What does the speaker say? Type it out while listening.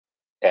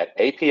at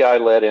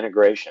API-led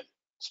integration,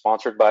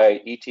 sponsored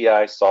by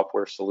ETI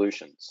Software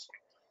Solutions.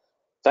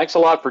 Thanks a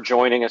lot for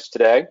joining us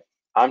today.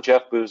 I'm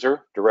Jeff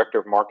Boozer, Director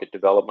of Market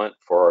Development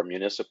for our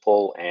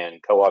municipal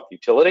and co-op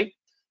utility,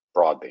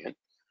 Broadband.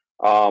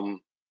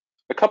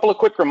 A couple of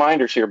quick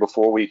reminders here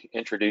before we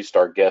introduce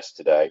our guest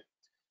today.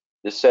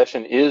 This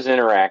session is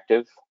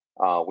interactive.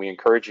 We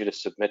encourage you to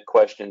submit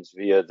questions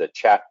via the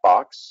chat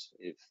box.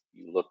 If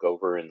you look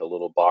over in the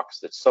little box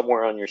that's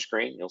somewhere on your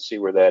screen, you'll see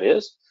where that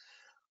is.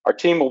 Our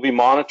team will be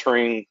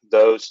monitoring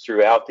those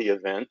throughout the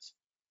event,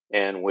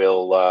 and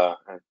will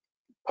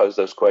pose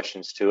those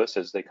questions to us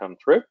as they come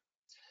through.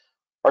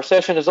 Our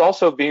session is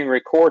also being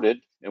recorded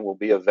and will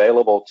be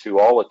available to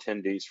all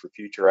attendees for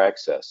future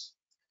access.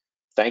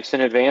 Thanks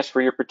in advance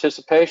for your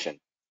participation.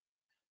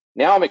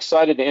 Now I'm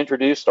excited to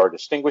introduce our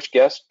distinguished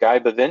guest, Guy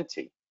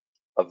Bevente,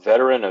 a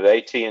veteran of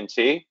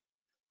AT&T.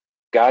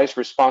 Guy's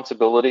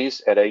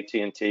responsibilities at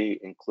AT&T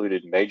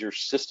included major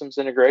systems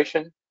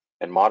integration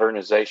and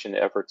modernization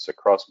efforts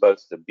across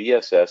both the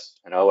BSS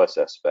and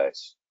OSS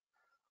space.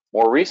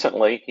 More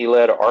recently, he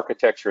led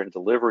architecture and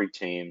delivery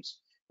teams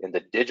in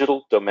the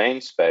digital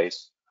domain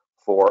space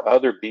for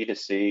other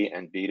B2C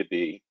and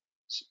B2B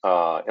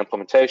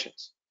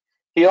implementations.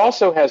 He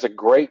also has a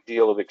great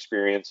deal of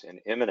experience in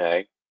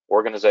M&A,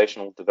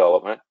 organizational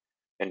development,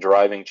 and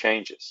driving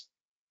changes.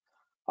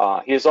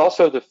 He is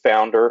also the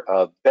founder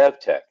of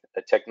Bevente,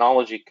 a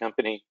technology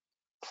company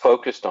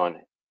focused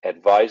on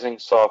advising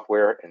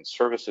software and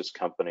services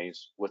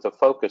companies with a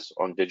focus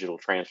on digital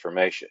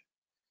transformation.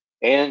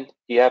 And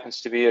he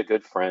happens to be a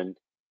good friend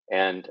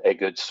and a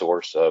good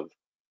source of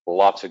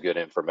lots of good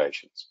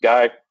information.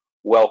 Guy,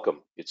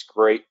 welcome. It's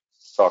great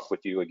to talk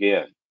with you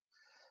again.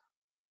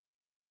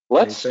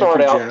 Let's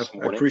start out this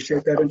morning. I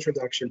appreciate that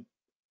introduction.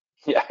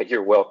 Yeah,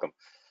 you're welcome.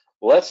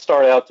 Let's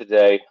start out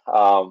today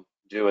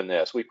doing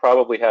this. We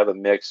probably have a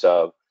mix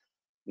of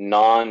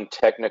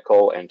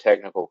non-technical and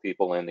technical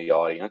people in the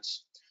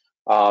audience.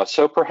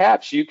 So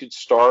perhaps you could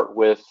start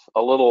with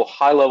a little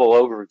high-level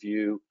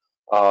overview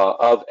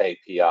of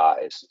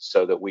APIs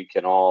so that we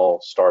can all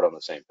start on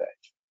the same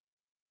page.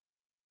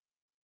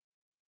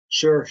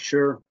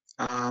 Sure.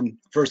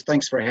 First,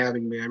 thanks for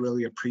having me. I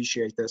really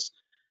appreciate this.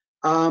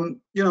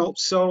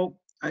 So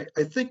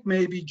I think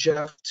maybe,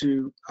 Jeff,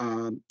 to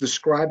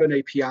describe an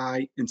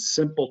API in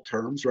simple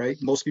terms, right?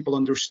 Most people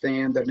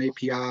understand that an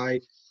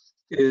API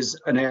is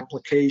an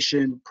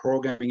application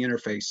programming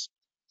interface.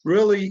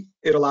 Really,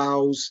 it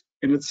allows,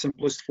 in its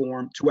simplest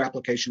form, two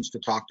applications to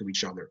talk to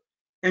each other.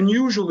 And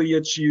usually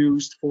it's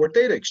used for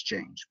data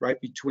exchange, right,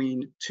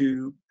 between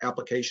two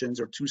applications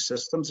or two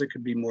systems. It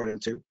could be more than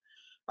two.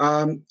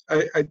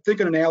 I think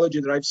an analogy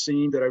that I've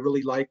seen that I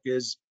really like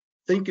is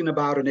thinking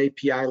about an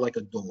API like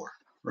a door,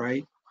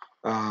 right?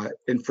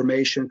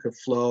 Information could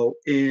flow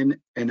in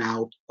and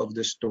out of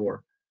this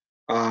door.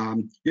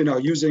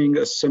 Using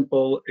a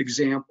simple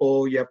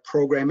example, you have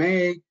program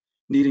A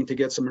needing to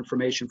get some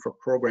information for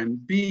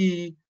program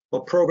B.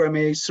 Well, program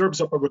A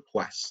serves up a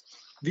request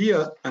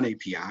via an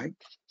API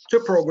to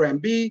program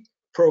B.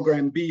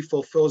 Program B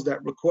fulfills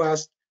that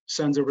request,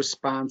 sends a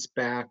response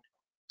back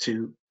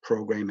to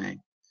program A.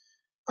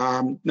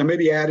 Now,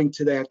 maybe adding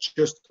to that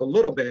just a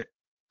little bit,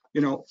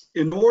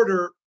 in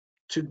order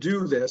to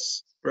do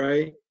this,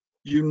 right,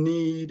 you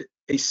need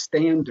a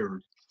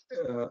standard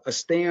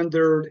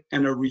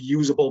and a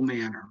reusable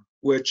manner,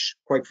 which,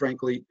 quite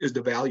frankly, is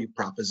the value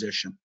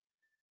proposition.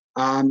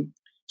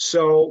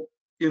 So,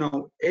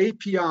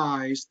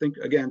 APIs,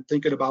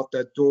 thinking about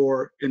that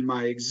door in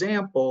my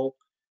example,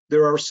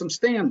 there are some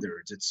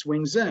standards. It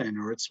swings in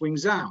or it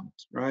swings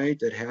out,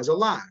 right? It has a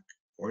lock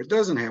or it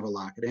doesn't have a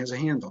lock. It has a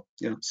handle.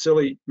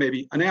 Silly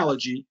maybe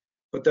analogy,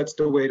 but that's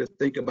the way to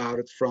think about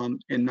it from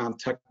a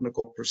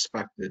non-technical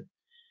perspective.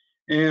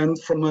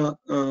 And from a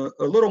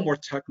little more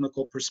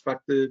technical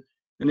perspective,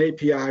 an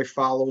API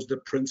follows the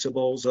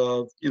principles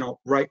of,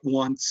 write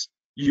once,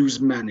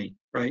 use many,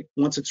 right?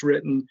 Once it's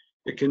written,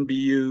 it can be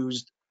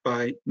used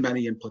by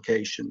many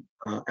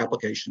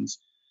applications.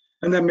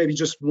 And then maybe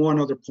just one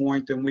other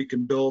point, and we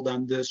can build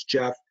on this,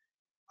 Jeff.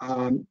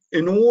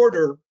 In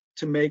order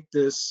to make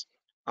this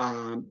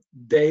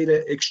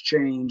data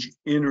exchange,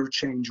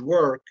 interchange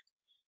work,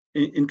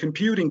 in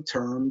computing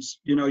terms,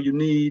 you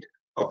need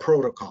a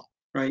protocol,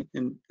 right?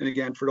 And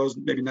again, for those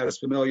maybe not as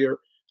familiar,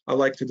 I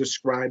like to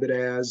describe it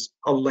as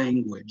a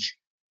language,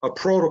 a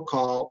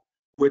protocol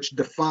which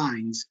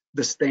defines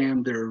the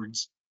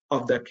standards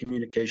of that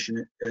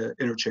communication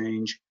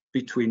interchange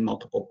between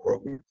multiple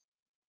programs.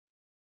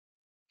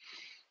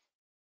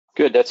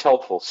 Good, that's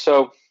helpful.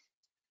 So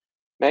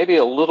maybe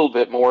a little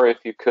bit more, if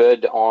you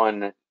could,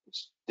 on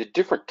the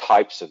different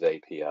types of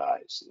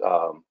APIs,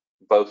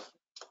 both,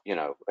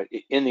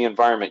 in the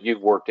environment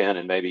you've worked in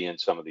and maybe in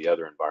some of the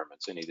other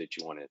environments, any that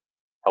you want to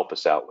help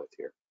us out with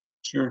here.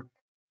 Sure.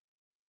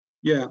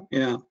 Yeah.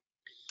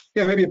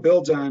 Maybe it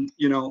builds on,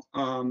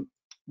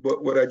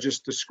 what I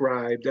just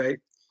described.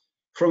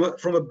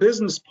 From a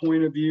business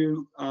point of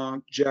view,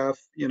 Jeff,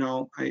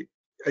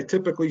 I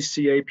typically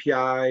see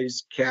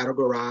APIs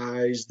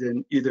categorized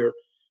in either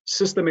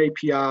system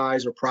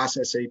APIs or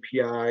process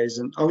APIs,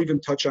 and I'll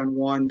even touch on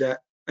one that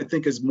I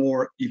think is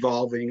more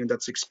evolving, and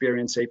that's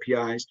experience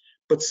APIs.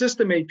 But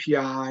system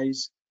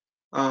APIs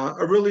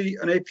are really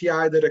an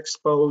API that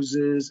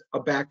exposes a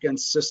backend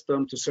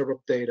system to serve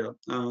up data.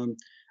 An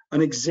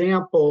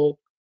example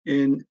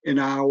in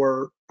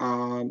our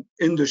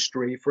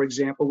industry, for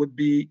example, would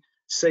be,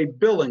 say,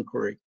 bill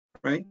inquiry,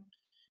 right?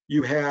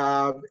 You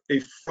have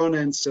a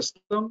front-end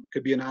system,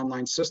 could be an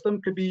online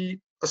system, could be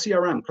a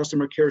CRM,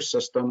 customer care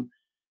system,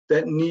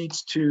 that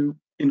needs to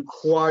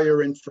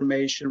inquire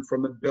information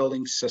from a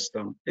billing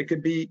system. It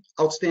could be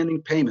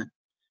outstanding payment,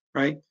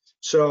 right?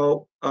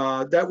 So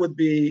that would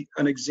be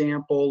an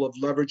example of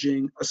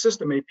leveraging a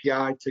system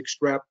API to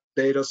extract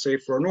data, say,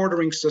 for an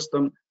ordering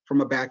system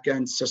from a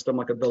back-end system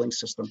like a billing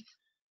system.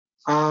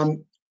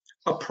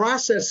 A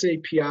process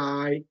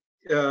API,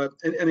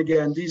 and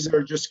again, these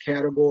are just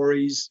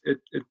categories. It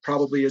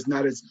probably is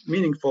not as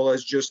meaningful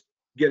as just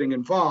getting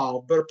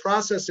involved, but a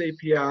process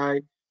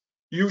API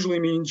usually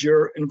means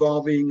you're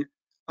involving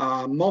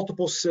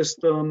multiple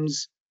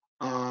systems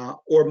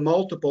or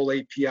multiple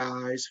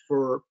APIs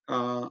for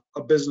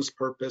a business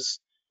purpose.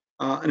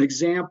 An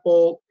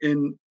example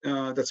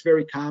that's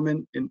very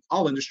common in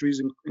all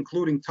industries,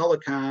 including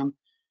telecom,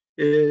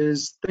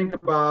 is think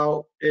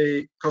about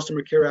a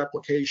customer care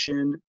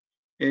application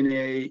in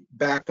a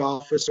back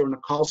office or in a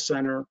call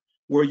center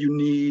where you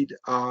need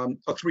a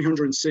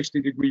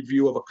 360-degree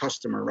view of a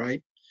customer,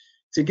 right?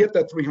 To get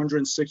that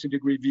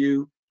 360-degree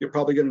view, you're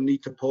probably going to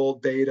need to pull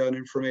data and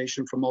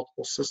information from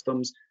multiple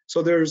systems.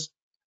 So there's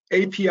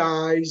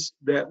APIs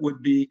that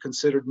would be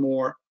considered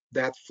more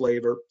that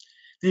flavor.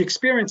 The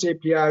experience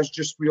APIs,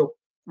 just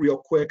real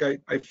quick,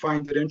 I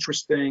find it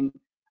interesting.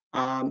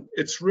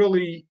 It's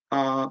really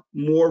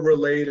more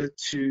related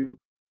to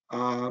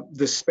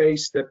the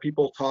space that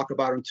people talk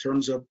about in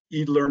terms of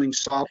e-learning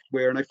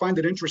software. And I find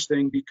it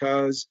interesting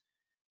because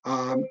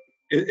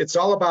it's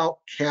all about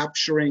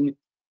capturing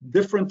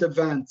different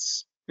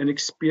events and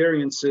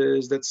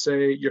experiences that,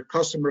 say, your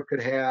customer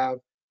could have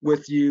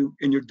with you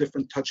in your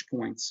different touch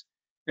points,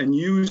 and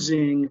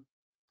using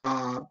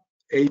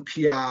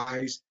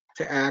APIs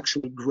to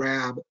actually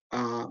grab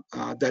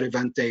that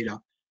event data.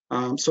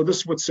 So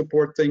this would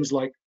support things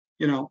like,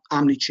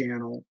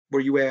 omni-channel,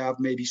 where you have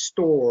maybe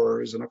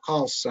stores and a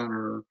call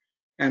center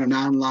and an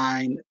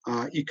online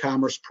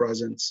e-commerce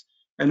presence,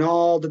 and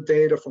all the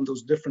data from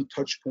those different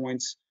touch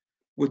points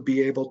would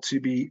be able to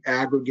be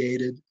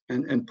aggregated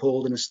and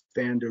pulled in a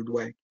standard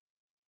way.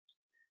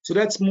 So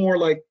that's more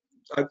like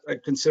I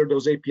consider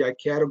those API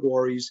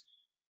categories.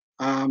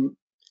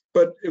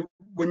 But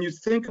when you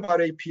think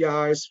about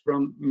APIs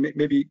from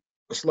maybe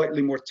a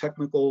slightly more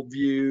technical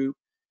view,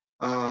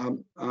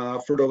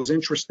 for those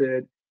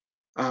interested,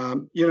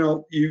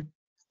 you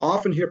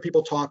often hear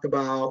people talk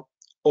about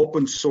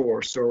open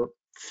source or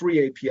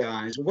free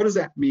APIs. What does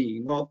that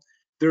mean? Well,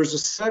 there's a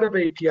set of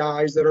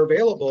APIs that are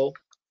available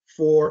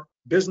for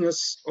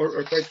business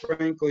or quite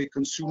frankly,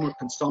 consumer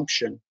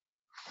consumption.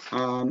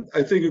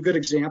 I think a good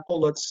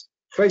example,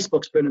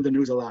 Facebook's been in the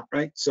news a lot,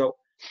 right? So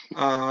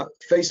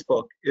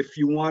Facebook, if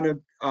you want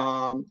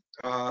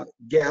to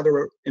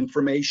gather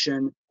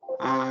information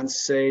on,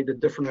 say, the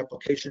different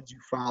applications you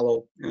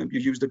follow, you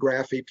use the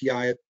Graph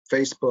API at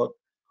Facebook,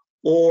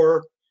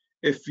 or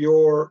if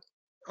you're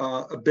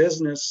a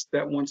business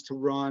that wants to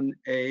run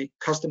a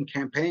custom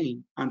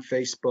campaign on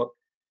Facebook,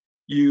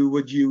 you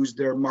would use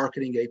their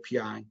marketing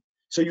API.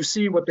 So you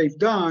see what they've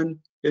done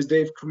is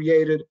they've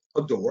created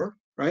a door,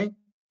 right?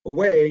 A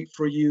way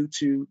for you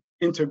to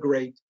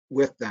integrate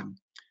with them.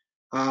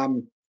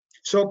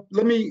 So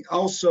let me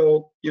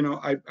also,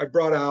 I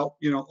brought out,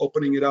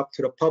 opening it up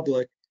to the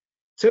public.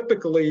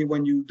 Typically,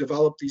 when you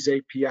develop these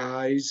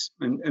APIs,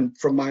 and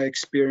from my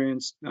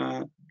experience,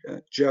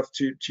 Jeff,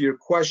 to your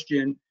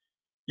question,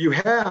 you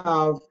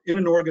have in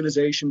an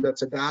organization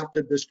that's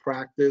adopted this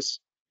practice,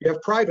 you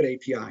have private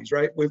APIs,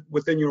 right,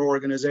 within your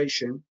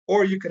organization,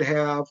 or you could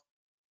have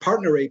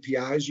partner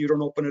APIs. You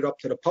don't open it up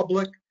to the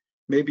public.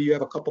 Maybe you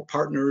have a couple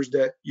partners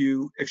that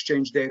you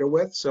exchange data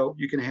with, so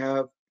you can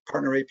have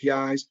partner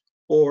APIs,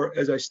 or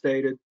as I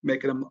stated,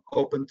 making them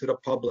open to the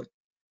public.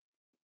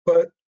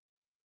 But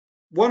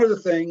one of the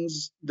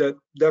things that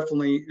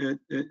definitely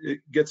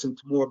it gets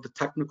into more of the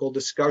technical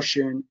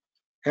discussion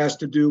has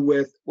to do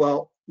with,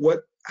 well,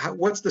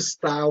 what's the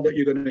style that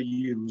you're going to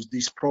use,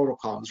 these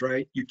protocols,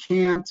 right? You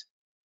can't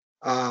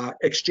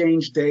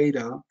exchange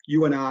data,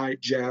 you and I,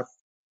 Jeff,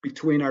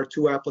 between our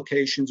two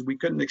applications. We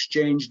couldn't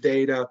exchange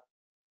data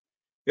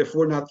if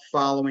we're not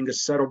following a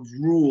set of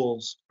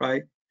rules,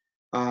 right,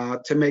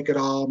 to make it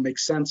all make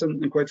sense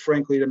and quite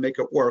frankly, to make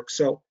it work.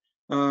 So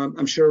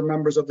I'm sure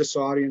members of this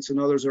audience and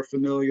others are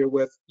familiar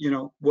with,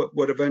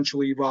 what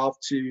eventually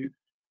evolved to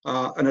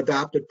an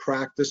adopted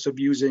practice of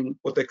using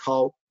what they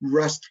call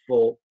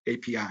RESTful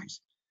APIs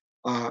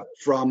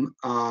from,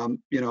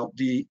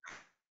 the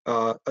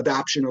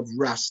adoption of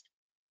REST,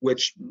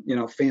 which,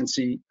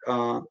 fancy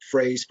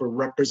phrase for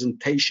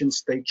representation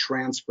state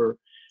transfer,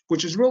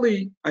 which is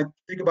really, I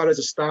think about as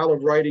a style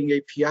of writing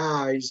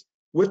APIs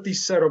with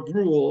these set of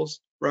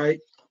rules, right?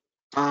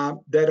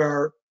 that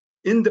are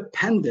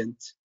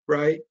independent,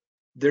 right?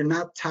 They're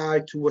not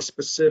tied to a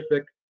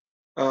specific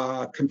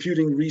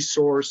computing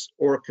resource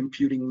or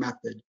computing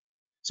method.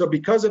 So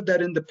because of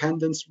that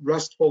independence,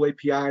 RESTful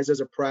APIs as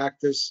a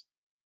practice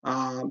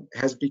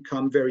has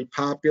become very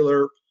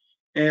popular.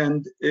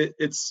 And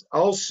it's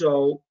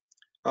also,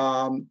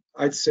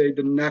 I'd say,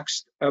 the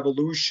next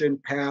evolution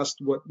past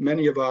what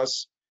many of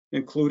us,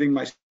 including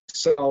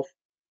myself,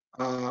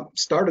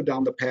 started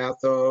down the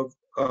path of,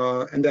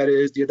 and that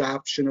is the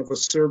adoption of a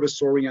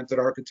service-oriented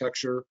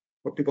architecture,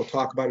 what people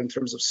talk about in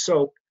terms of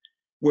SOAP,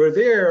 where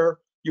there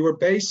you were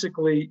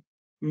basically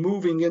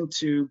moving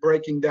into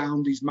breaking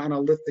down these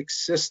monolithic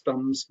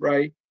systems,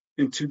 right,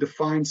 into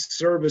defined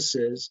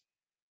services.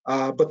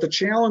 But the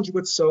challenge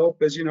with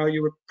SOAP is,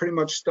 you were pretty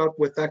much stuck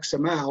with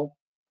XML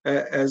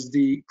as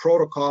the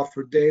protocol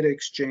for data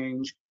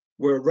exchange,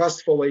 where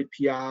RESTful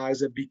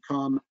APIs have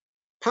become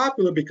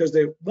popular because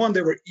they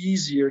were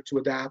easier to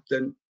adapt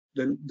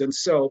than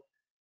SOAP,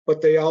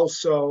 but they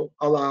also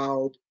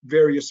allowed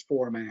various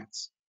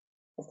formats.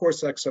 Of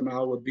course,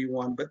 XML would be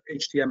one, but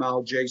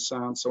HTML,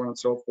 JSON, so on and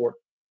so forth.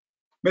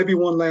 Maybe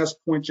one last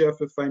point, Jeff,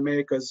 if I may,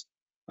 because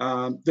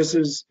this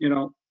is,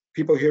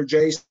 people hear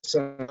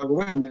JSON,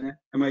 wait a minute,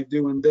 am I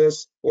doing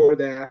this or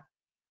that?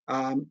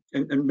 And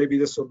maybe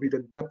this will be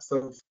the depth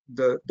of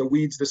the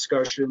weeds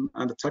discussion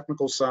on the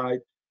technical side.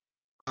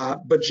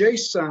 But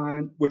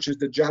JSON, which is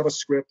the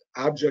JavaScript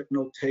object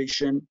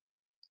notation,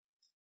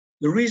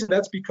 the reason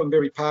that's become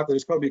very popular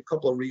is probably a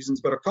couple of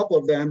reasons, but a couple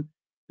of them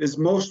is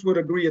most would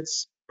agree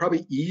it's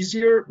probably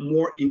easier,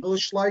 more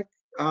English-like,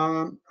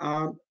 and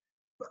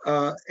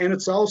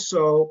it's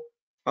also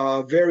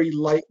very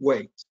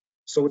lightweight.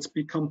 So it's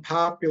become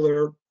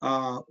popular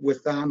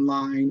with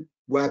online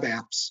web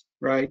apps,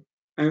 right?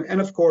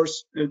 And of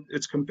course,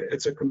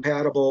 it's a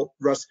compatible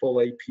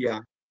RESTful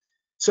API.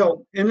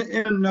 So in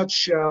a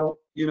nutshell,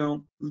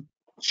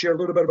 share a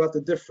little bit about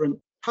the different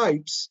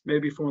types,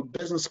 maybe from a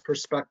business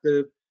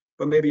perspective,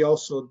 but maybe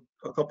also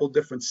a couple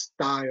different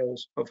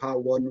styles of how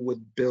one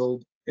would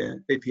build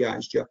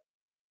APIs, Jeff.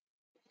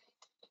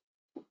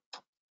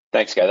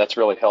 Thanks, Guy. That's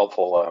really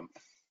helpful.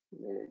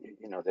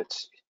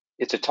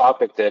 It's a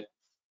topic that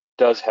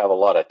does have a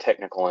lot of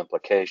technical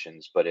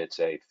implications, but it's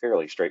a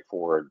fairly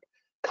straightforward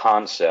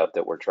concept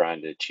that we're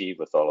trying to achieve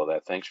with all of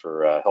that. Thanks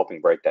for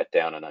helping break that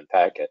down and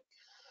unpack it.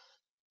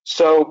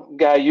 So,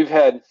 Guy, you've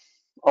had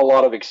a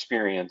lot of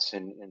experience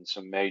in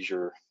some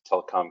major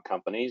telecom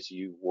companies.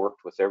 You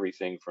worked with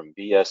everything from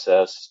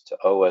BSS to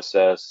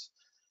OSS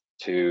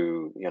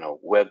to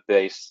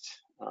web-based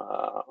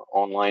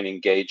online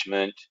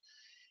engagement,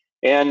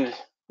 and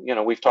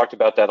we've talked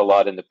about that a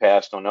lot in the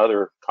past on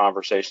other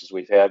conversations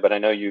we've had. But I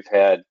know you've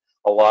had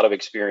a lot of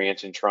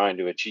experience in trying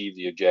to achieve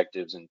the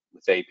objectives and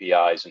with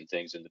APIs and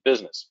things in the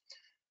business.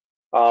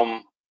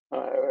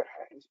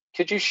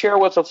 Could you share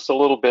with us a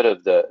little bit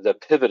of the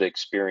pivot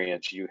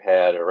experience you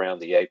had around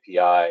the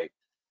API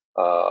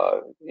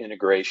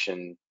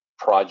integration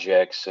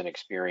projects and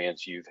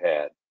experience you've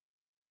had?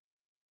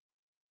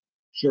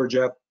 Sure,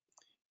 Jeff.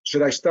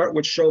 Should I start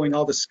with showing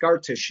all the scar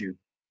tissue?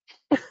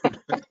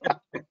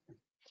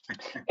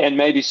 And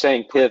maybe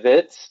saying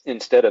pivot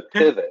instead of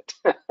pivot.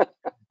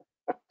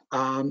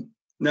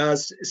 No,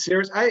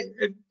 serious.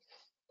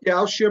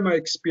 I'll share my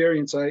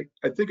experience. I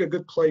think a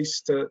good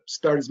place to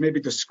start is maybe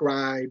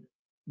describe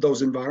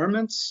those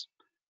environments.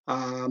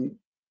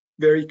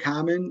 Very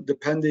common,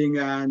 depending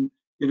on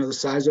the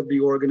size of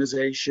the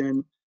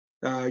organization.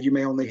 You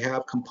may only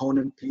have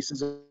component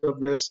pieces of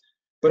this,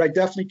 but I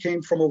definitely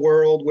came from a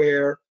world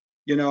where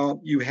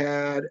you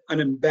had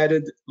an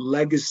embedded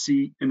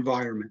legacy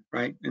environment,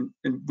 right? And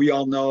we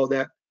all know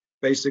that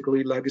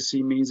basically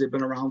legacy means they've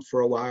been around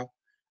for a while.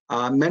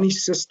 Many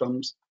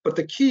systems, but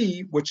the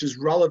key, which is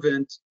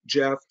relevant,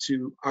 Jeff,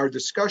 to our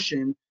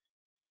discussion,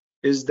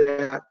 is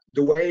that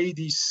the way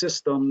these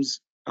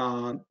systems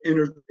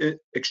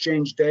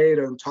exchange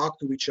data and talk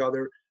to each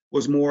other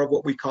was more of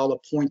what we call a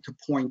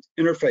point-to-point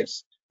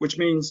interface, which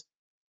means,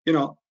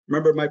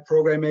 remember my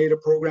program A to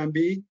program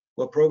B?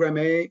 Well, program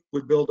A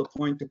would build a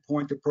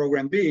point-to-point to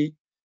program B,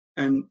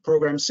 and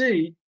program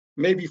C,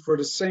 maybe for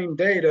the same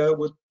data,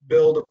 would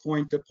build a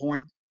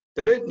point-to-point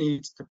that it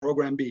needs to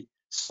program B.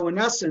 So in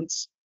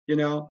essence,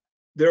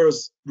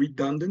 there's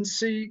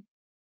redundancy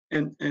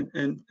and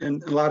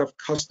a lot of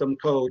custom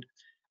code.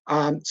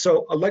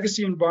 So a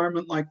legacy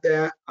environment like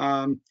that,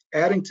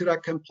 adding to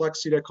that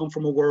complexity that come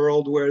from a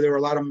world where there are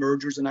a lot of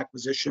mergers and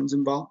acquisitions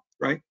involved,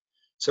 right?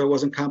 So it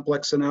wasn't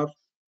complex enough.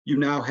 You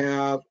now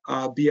have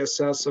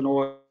BSS and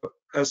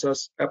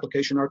OSS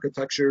application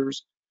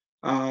architectures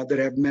that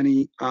have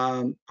many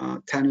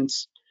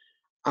tenants.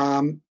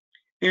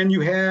 And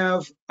you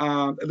have,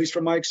 at least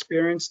from my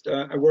experience,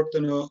 I worked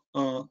in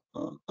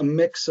a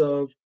mix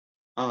of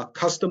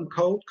custom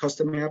code,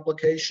 custom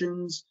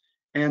applications,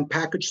 and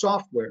packaged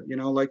software,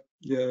 like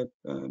the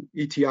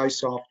ETI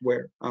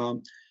software,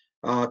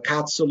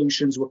 COT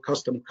solutions with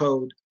custom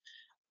code.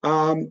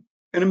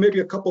 And then maybe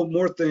a couple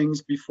more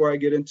things before I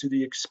get into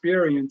the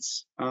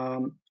experience. I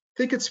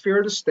think it's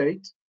fair to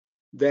state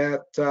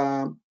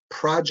that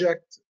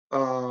project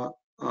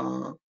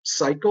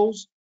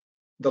cycles.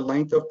 The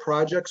length of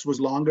projects was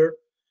longer,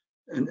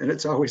 and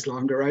it's always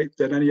longer, right,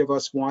 than any of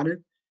us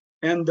wanted.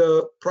 And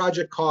the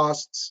project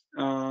costs,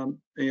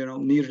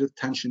 needed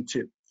attention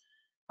too.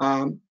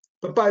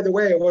 But by the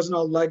way, it wasn't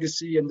all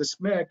legacy and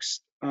this mix.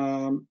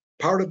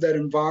 Part of that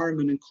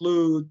environment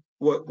include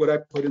what I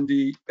put in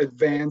the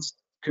advanced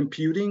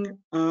computing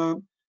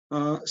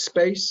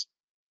space.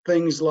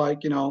 Things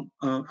like, an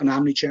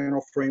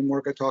omni-channel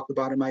framework I talked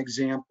about in my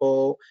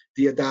example,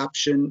 the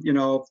adoption,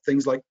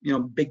 things like,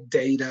 big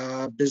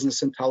data,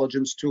 business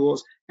intelligence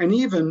tools, and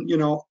even,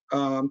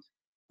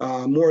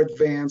 more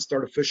advanced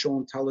artificial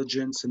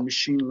intelligence and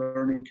machine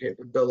learning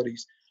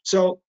capabilities.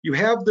 So you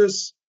have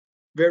this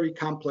very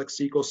complex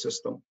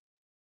ecosystem.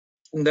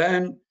 And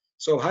then,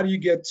 so how do you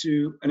get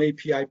to an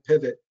API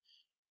pivot?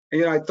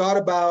 And, I thought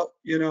about,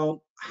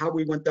 how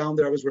we went down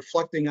there. I was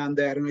reflecting on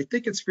that. And I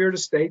think it's fair to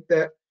state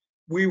that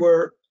we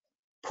were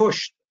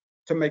pushed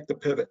to make the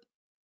pivot.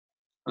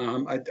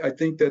 I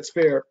think that's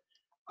fair.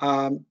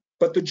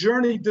 But the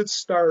journey did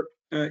start,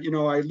 I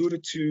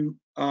alluded to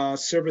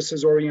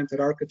services-oriented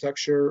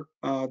architecture,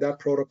 that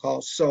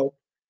protocol. So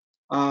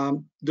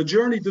the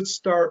journey did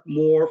start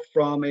more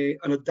from an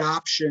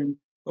adoption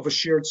of a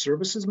shared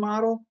services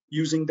model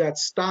using that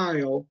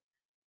style.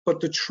 But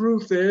the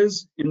truth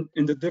is,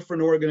 in the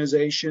different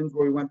organizations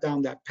where we went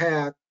down that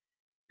path,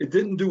 it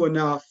didn't do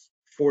enough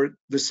for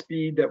the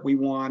speed that we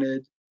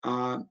wanted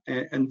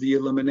and the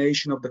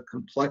elimination of the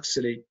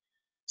complexity.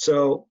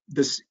 So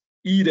this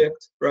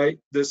edict, right,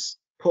 this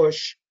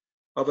push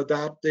of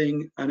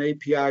adopting an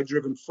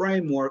API-driven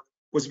framework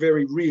was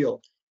very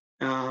real.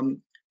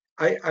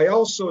 I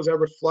also, as I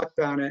reflect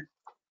on it,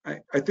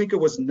 I think it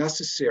was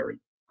necessary,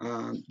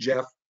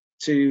 Jeff,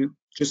 to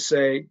just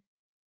say,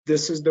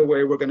 this is the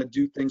way we're going to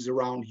do things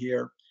around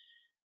here.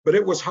 But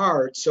it was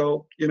hard.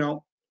 So,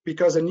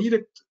 because an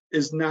edict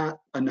is not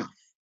enough,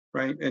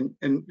 right? And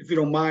if you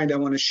don't mind, I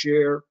want to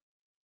share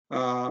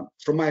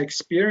from my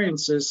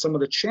experiences some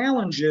of the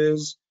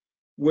challenges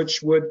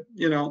which would,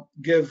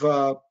 give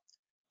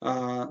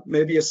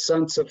maybe a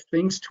sense of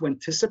things to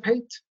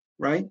anticipate,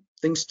 right?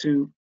 Things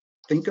to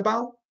think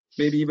about,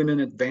 maybe even in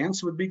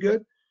advance would be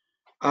good.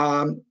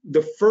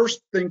 The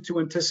first thing to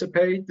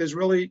anticipate is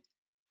really,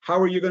 how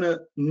are you going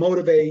to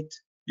motivate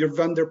your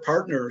vendor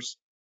partners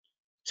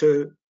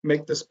to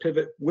make this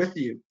pivot with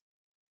you?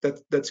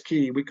 That's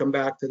key. We come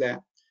back to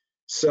that.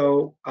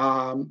 So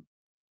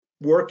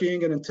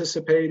working and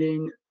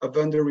anticipating a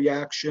vendor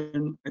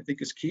reaction, I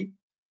think, is key.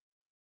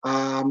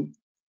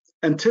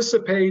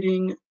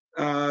 Anticipating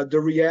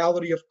the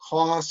reality of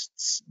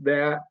costs,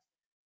 that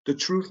the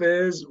truth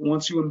is,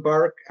 once you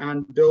embark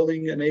on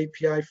building an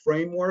API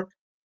framework,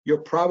 you'll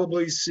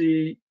probably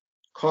see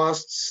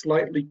costs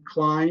slightly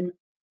climb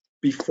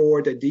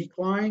before they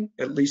decline.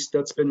 At least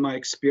that's been my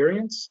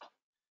experience.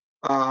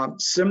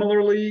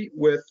 Similarly,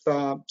 with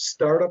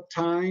startup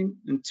time,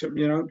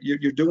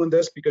 you're doing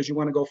this because you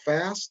want to go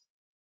fast,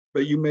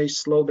 but you may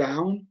slow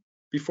down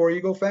before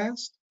you go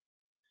fast.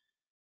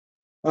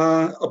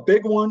 A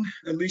big one,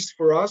 at least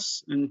for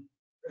us, and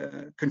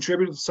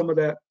contributed to some of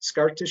that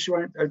scar tissue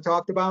I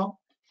talked about,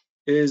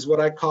 is what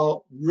I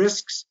call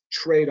risks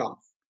trade-off,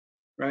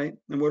 right?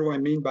 And what do I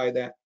mean by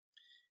that?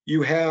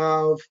 You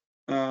have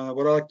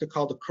what I like to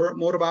call the current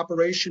mode of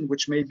operation,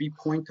 which may be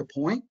point to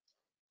point,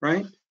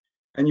 right?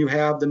 And you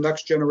have the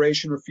next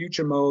generation or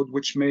future mode,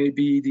 which may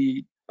be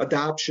the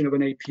adoption of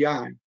an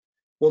API.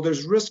 Well,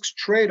 there's risks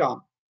trade-off.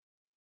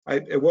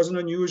 It wasn't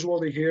unusual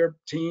to hear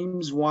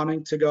teams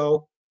wanting to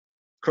go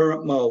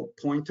current mode,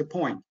 point to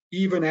point,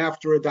 even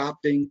after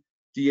adopting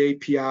the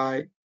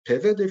API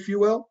pivot, if you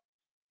will.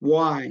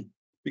 Why?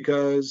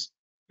 Because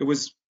it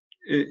was,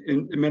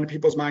 in many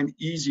people's mind,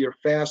 easier,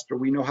 faster.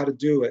 We know how to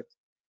do it.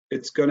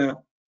 It's going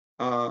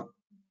to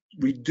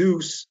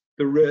reduce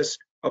the risk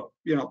of,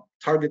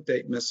 target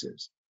date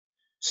misses.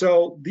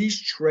 So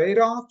these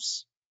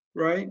trade-offs,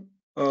 right,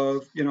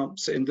 of,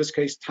 say in this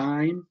case,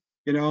 time,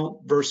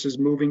 versus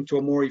moving to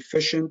a more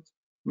efficient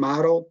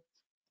model,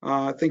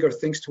 I think are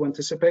things to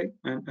anticipate,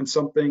 and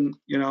something,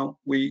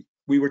 we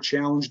were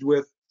challenged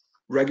with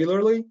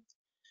regularly.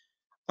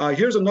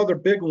 Here's another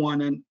big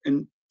one,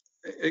 and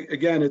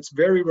again, it's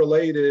very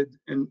related,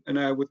 and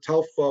I would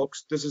tell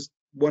folks, this is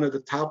one of the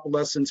top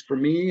lessons for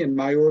me and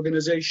my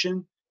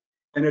organization,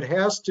 and it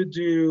has to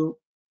do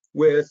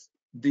with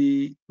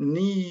the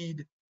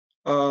need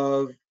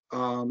of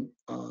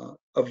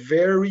a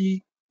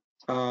very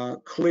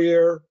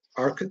clear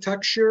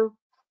architecture.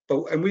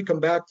 And we come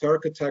back to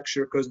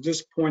architecture because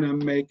this point I'm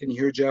making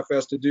here, Jeff,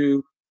 has to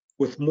do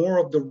with more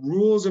of the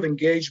rules of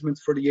engagement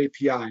for the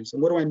APIs.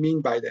 And what do I mean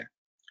by that?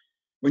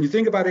 When you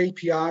think about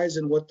APIs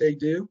and what they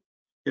do,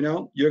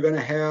 you're going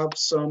to have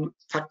some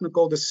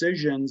technical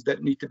decisions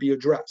that need to be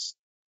addressed.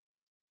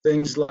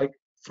 Things like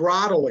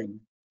throttling,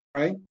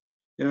 right?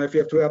 If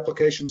you have two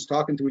applications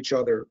talking to each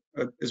other,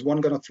 is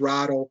one going to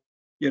throttle,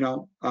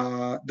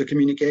 the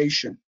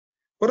communication?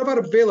 What about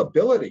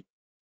availability,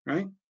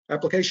 right?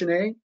 Application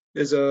A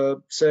is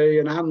say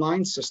an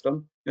online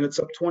system, and it's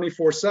up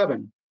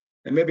 24/7,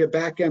 and maybe a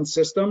back-end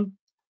system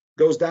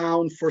goes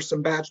down for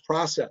some batch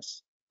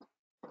process,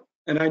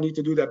 and I need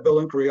to do that bill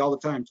inquiry all the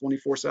time,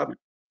 24/7.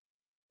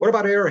 What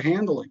about error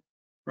handling,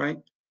 right?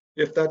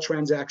 If that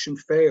transaction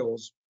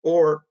fails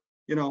or,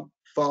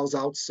 falls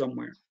out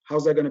somewhere,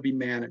 how's that going to be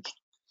managed?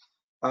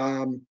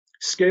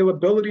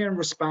 Scalability and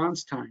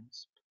response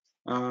times.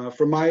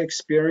 From my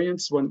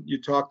experience, when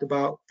you talked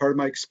about, part of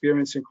my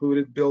experience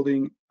included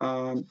building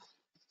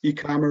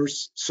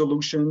e-commerce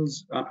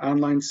solutions,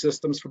 online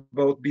systems for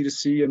both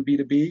B2C and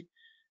B2B.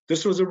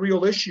 This was a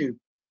real issue.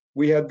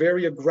 We had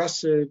very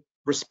aggressive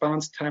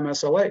response time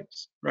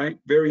SLAs, right?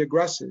 Very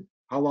aggressive.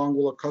 How long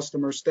will a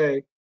customer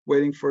stay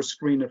waiting for a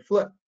screen to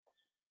flip?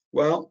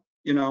 Well,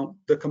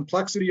 the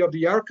complexity of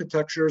the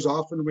architectures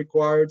often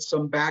required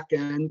some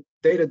back-end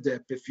data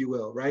dip, if you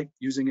will, right?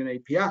 Using an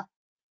API.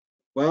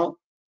 Well,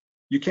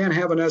 you can't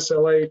have an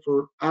SLA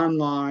for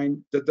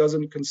online that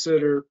doesn't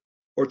consider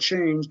or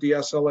change the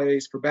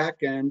SLAs for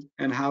back-end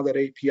and how that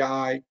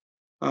API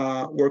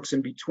works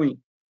in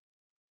between.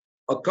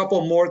 A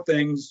couple more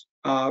things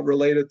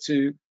related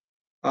to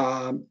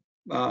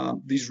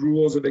these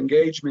rules of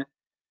engagement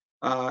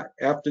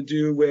have to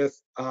do with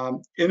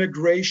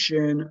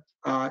integration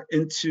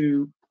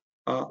into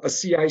a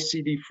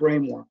CI/CD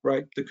framework,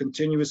 right? The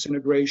continuous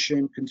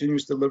integration,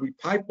 continuous delivery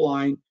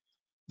pipeline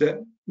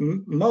that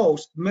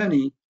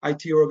many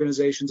IT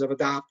organizations have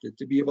adopted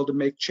to be able to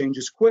make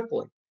changes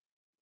quickly.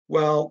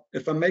 Well,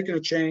 if I'm making a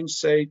change,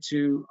 say,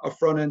 to a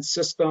front-end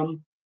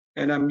system,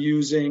 and I'm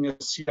using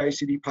a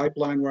CI/CD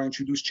pipeline where I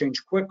introduce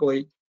change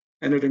quickly,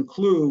 and it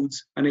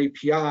includes an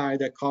API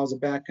that calls a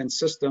back-end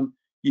system,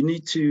 you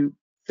need to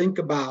think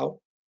about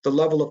the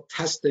level of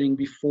testing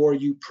before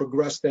you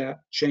progress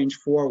that change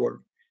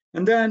forward.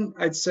 And then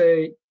I'd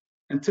say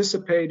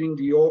anticipating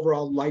the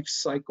overall life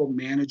cycle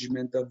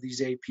management of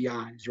these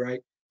APIs,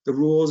 right? The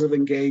rules of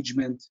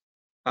engagement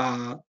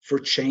for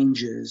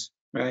changes,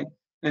 right?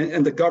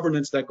 And the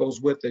governance that goes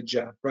with it,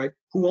 Jeff, right?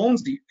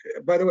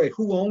 By the way,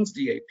 who owns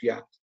the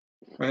API,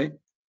 right?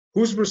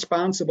 Who's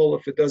responsible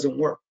if it doesn't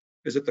work?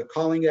 Is it the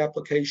calling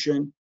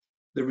application,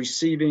 the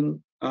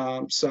receiving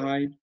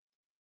side?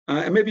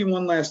 And maybe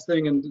one last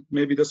thing, and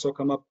maybe this will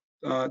come up,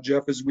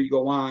 Jeff, as we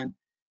go on.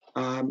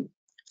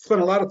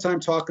 Spent a lot of time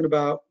talking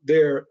about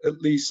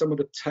at least some of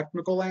the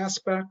technical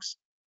aspects,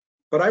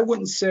 but I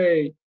wouldn't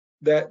say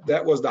that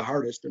that was the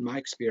hardest in my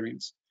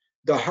experience.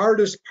 The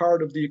hardest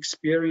part of the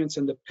experience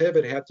and the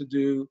pivot had to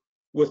do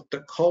with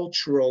the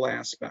cultural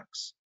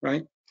aspects,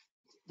 right?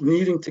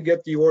 Needing to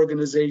get the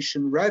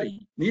organization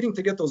ready, needing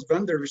to get those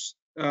vendors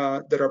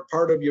that are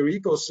part of your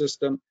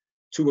ecosystem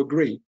to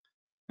agree.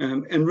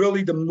 And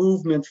really the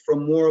movement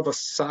from more of a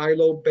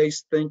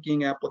silo-based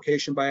thinking,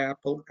 application by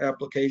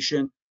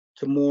application,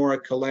 to more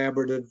a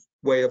collaborative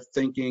way of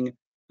thinking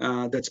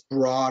that's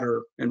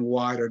broader and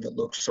wider, that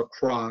looks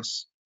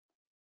across.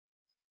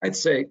 I'd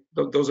say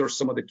those are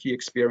some of the key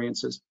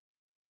experiences.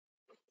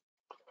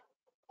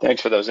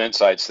 Thanks for those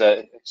insights,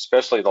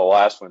 especially the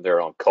last one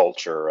there on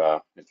culture.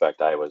 In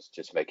fact, I was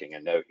just making a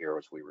note here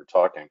as we were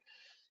talking.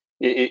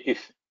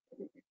 If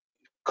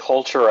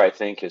culture, I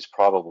think, is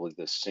probably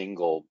the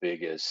single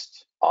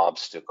biggest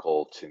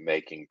obstacle to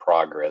making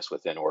progress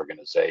within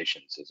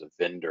organizations. As a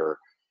vendor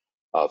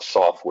of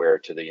software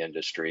to the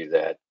industry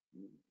that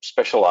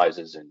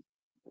specializes in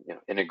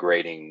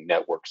integrating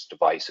networks,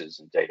 devices,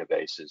 and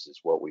databases is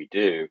what we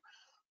do.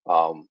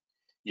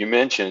 You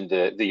mentioned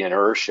the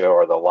inertia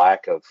or the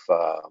lack of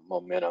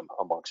momentum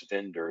amongst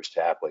vendors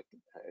to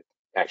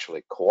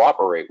actually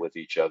cooperate with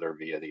each other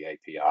via the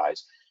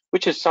APIs,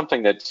 which is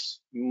something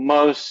that's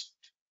most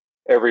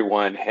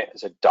everyone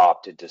has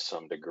adopted to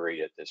some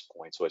degree at this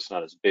point. So it's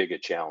not as big a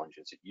challenge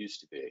as it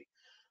used to be.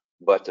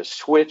 But the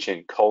switch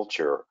in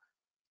culture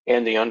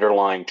and the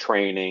underlying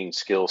training,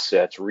 skill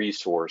sets,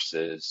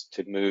 resources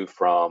to move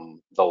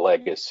from the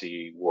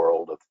legacy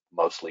world of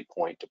mostly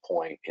point to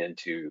point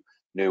into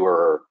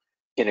newer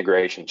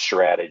integration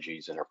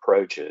strategies and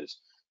approaches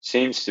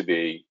seems to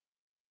be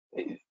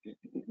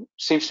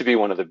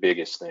one of the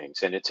biggest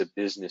things. And it's a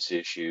business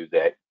issue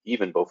that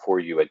even before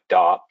you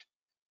adopt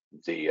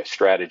the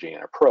strategy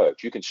and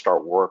approach, you can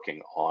start working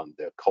on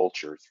the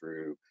culture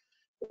through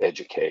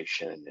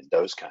education and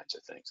those kinds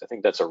of things. I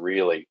think that's a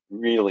really,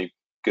 really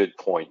good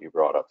point you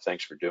brought up.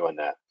 Thanks for doing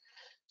that.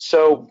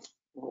 So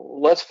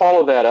let's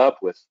follow that up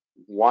with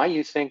why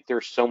you think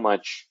there's so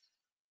much,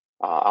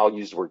 I'll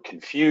use the word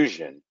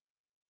confusion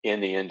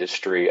in the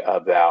industry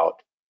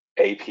about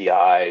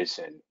APIs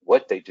and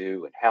what they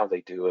do and how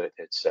they do it,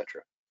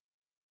 etc.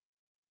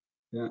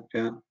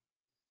 Yeah.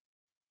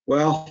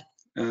 Well,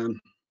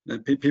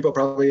 people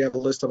probably have a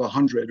list of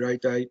 100,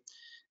 right?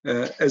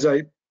 As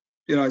I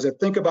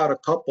think about a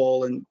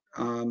couple, and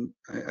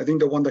I think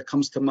the one that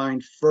comes to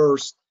mind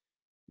first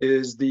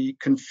is the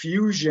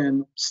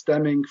confusion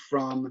stemming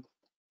from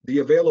the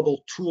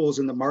available tools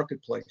in the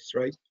marketplace,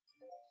 right?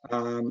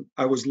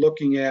 I was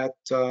looking at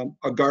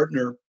a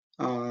Gartner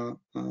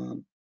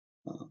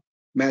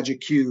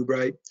Magic Cube,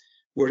 right,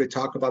 where they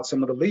talk about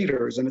some of the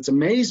leaders, and it's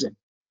amazing.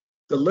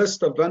 The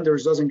list of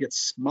vendors doesn't get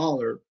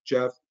smaller,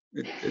 Jeff.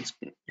 It's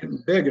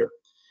getting bigger.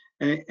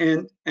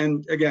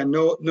 And again,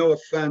 no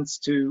offense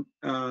to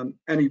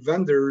any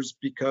vendors,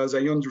 because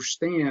I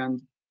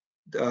understand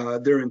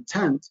their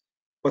intent,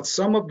 but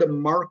some of the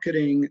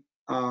marketing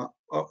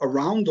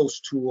around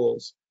those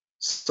tools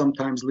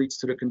sometimes leads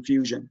to the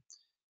confusion,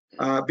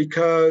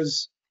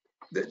 because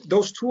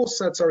those tool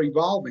sets are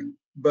evolving,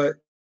 but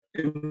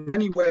in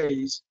many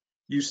ways,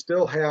 you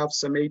still have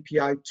some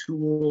API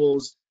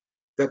tools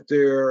that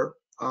their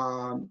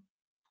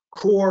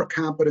core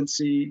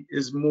competency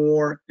is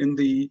more in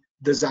the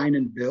design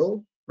and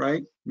build,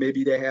 right?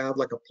 Maybe they have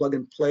like a plug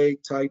and play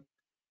type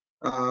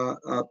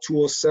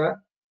tool set,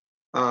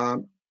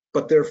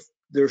 but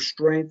their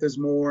strength is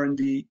more in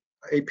the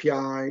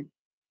API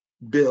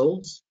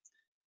builds.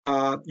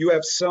 You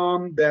have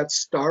some that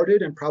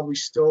started and probably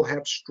still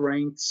have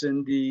strengths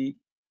in the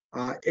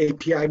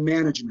API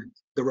management,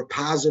 the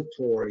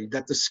repository,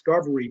 that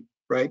discovery,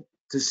 right,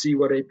 to see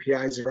what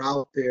APIs are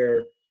out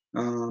there.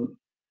 And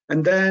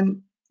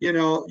then,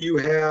 you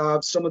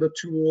have some of the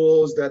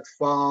tools that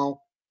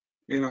fall,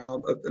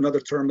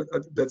 another term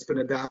that's been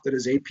adopted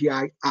is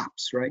API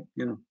ops, right?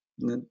 And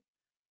then,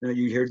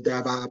 you hear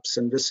DevOps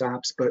and this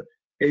ops, but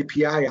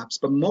API ops.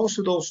 But most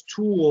of those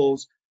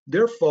tools,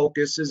 their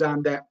focus is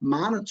on that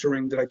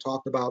monitoring that I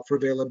talked about for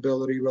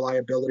availability,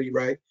 reliability,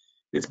 right?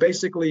 It's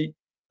basically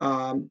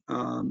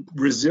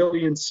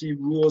resiliency,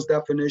 rules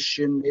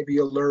definition, maybe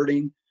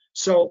alerting.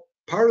 So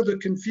part of the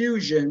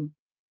confusion,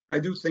 I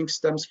do think,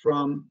 stems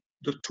from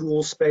the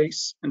tool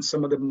space and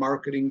some of the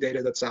marketing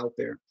data that's out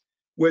there,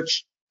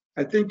 which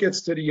I think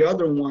gets to the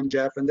other one,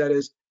 Jeff, and that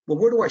is, well,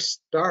 where do I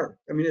start?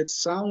 I mean, it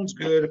sounds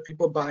good if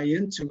people buy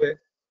into it.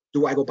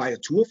 Do I go buy a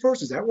tool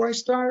first? Is that where I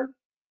start?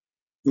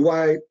 Do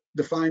I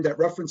define that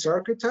reference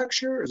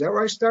architecture? Is that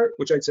where I start?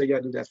 Which I'd say,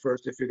 yeah, do that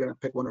first if you're going to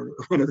pick one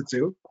of the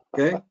two.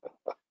 Okay.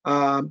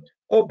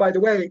 Oh, by the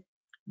way,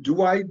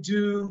 do I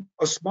do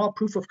a small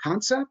proof of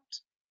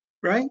concept?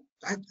 Right?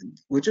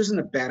 Which isn't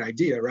a bad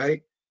idea,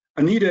 right?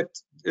 A need it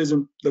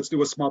isn't, let's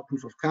do a small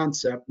proof of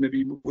concept.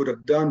 Maybe we would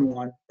have done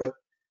one,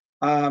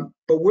 but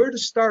where to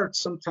start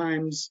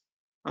sometimes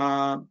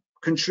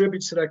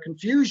contributes to that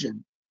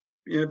confusion,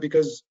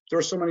 because there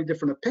are so many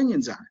different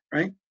opinions on it,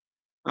 right?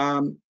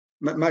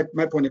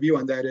 My point of view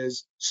on that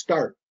is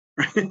start.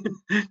 Right?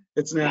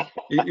 It's not,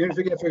 if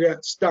you figure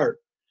out, start.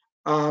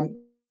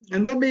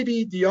 And then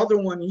maybe the other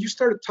one, you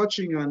started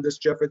touching on this,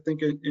 Jeff, I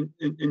think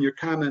in your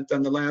comment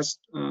on the last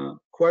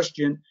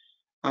question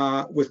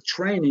with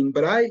training,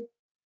 but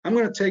I'm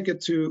going to take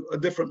it to a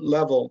different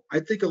level. I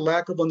think a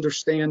lack of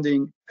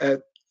understanding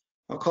at,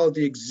 I'll call it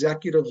the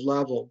executive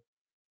level.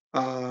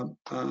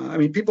 I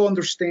mean, people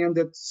understand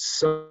it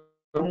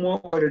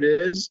somewhat what it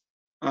is,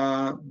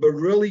 but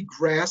really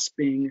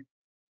grasping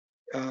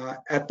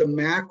at the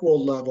macro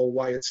level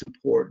why it's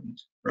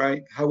important,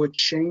 right? How it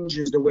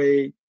changes the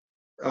way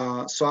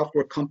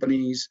software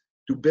companies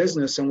do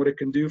business and what it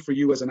can do for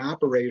you as an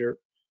operator.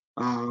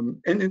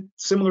 And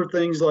similar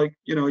things like,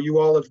 you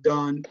all have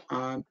done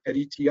at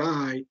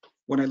ETI,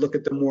 when I look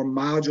at the more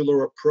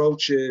modular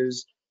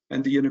approaches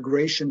and the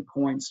integration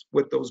points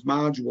with those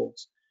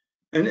modules.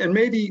 And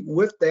maybe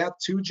with that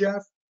too,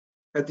 Jeff,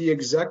 at the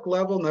exec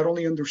level, not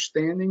only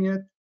understanding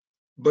it,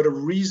 but a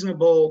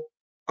reasonable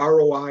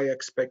ROI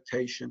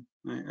expectation.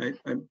 I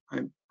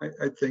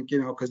think,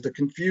 because the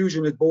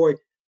confusion is, boy,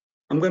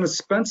 I'm going to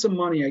spend some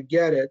money. I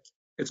get it.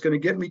 It's going to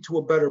get me to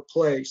a better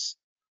place.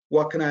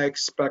 What can I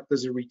expect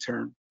as a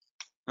return?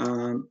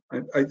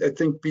 I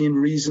think being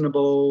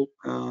reasonable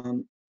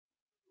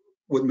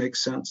would make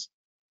sense.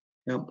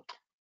 Yeah.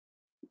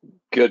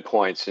 Good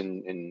points,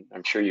 and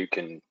I'm sure you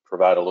can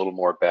provide a little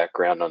more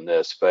background on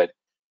this, but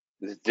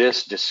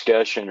this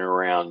discussion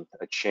around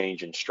a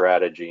change in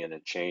strategy and a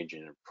change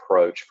in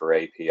approach for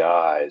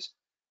APIs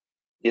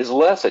is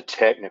less a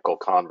technical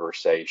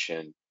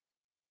conversation,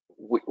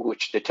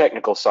 which the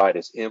technical side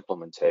is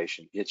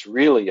implementation. It's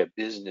really a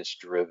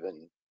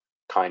business-driven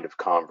kind of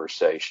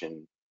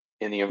conversation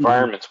in the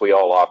environments we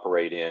all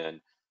operate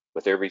in,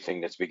 with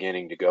everything that's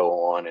beginning to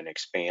go on and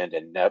expand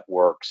in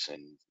networks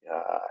and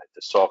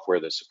the software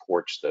that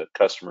supports the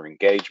customer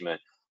engagement.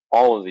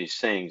 All of these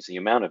things, the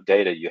amount of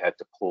data you have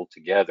to pull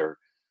together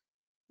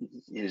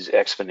is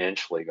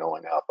exponentially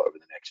going up over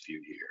the next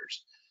few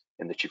years,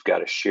 and that you've got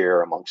to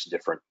share amongst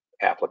different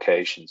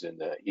applications in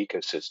the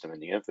ecosystem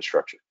and the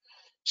infrastructure.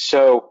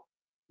 So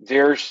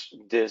there's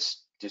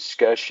this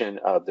discussion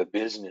of the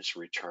business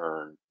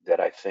return that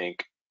I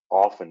think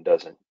often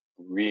doesn't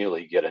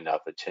really get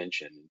enough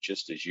attention,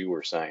 just as you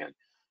were saying,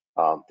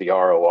 the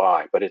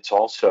ROI, but it's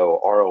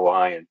also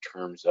ROI in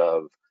terms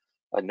of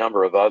a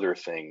number of other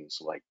things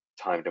like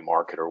time to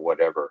market or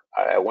whatever.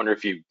 I wonder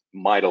if you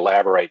might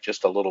elaborate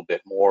just a little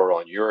bit more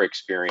on your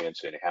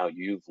experience and how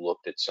you've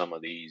looked at some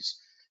of these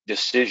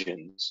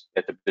decisions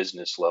at the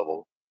business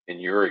level in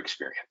your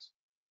experience.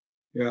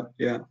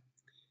 Yeah.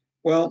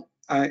 Well,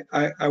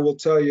 I will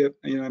tell you,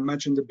 I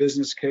mentioned the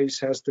business case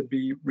has to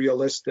be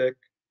realistic.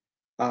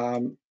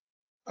 When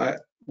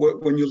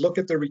you look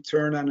at the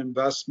return on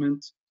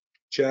investment,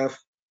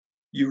 Jeff,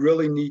 you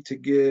really need to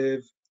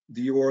give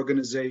the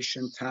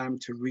organization time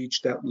to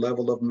reach that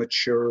level of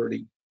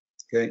maturity.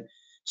 Okay,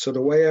 so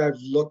the way I've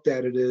looked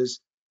at it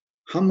is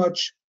how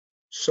much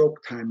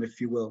soak time, if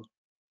you will.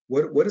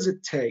 What does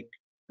it take,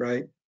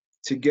 right,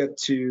 to get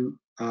to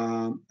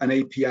an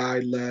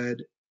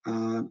API-led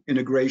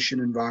integration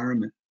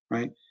environment,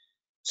 right?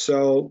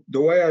 So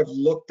the way I've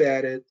looked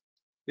at it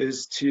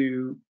is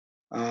to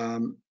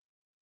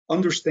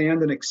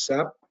understand and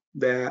accept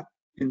that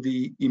in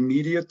the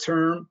immediate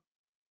term,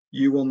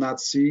 you will not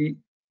see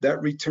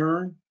that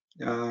return.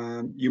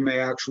 You may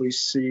actually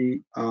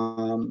see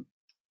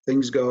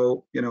things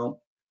go,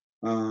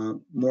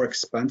 more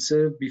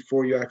expensive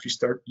before you actually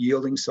start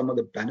yielding some of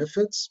the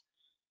benefits.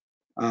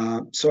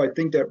 So I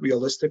think that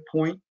realistic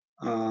point,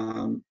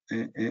 and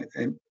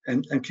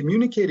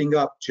communicating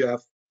up,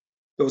 Jeff,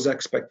 those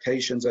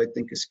expectations, I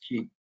think is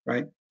key,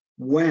 right?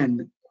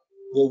 When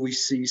will we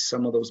see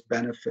some of those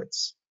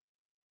benefits?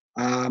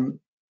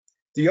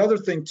 The other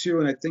thing too,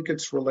 and I think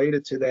it's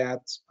related to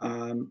that,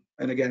 and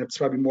again, it's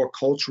probably more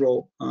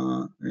cultural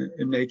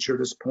in nature at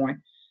this point,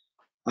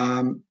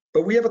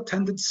 but we have a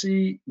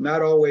tendency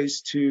not always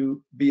to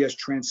be as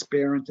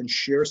transparent and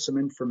share some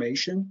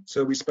information.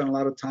 So we spend a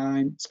lot of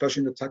time,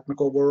 especially in the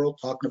technical world,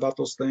 talking about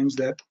those things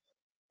that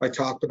I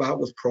talked about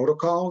with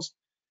protocols,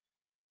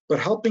 but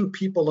helping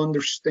people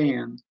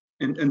understand,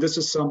 and this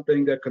is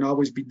something that can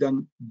always be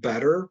done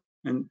better,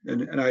 and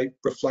I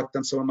reflect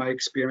on some of my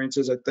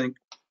experiences, I think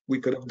we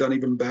could have done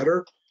even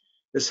better,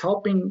 is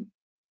helping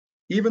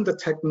even the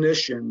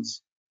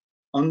technicians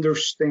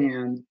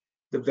understand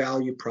the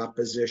value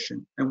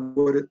proposition and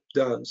what it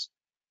does.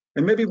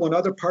 And maybe one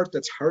other part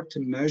that's hard to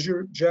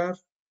measure, Jeff,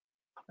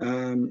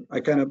 I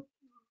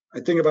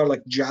think about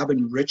like job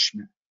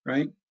enrichment,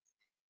 right?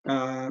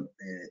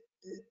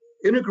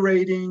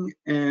 Integrating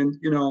and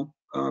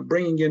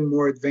bringing in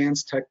more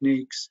advanced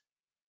techniques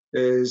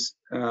is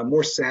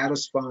more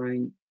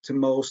satisfying to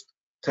most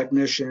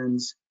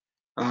technicians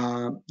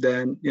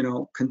than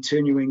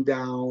continuing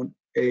down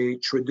a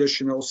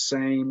traditional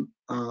same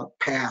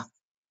path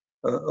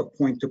of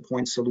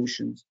point-to-point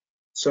solutions.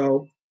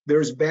 So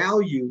there's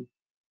value,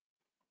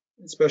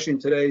 especially in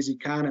today's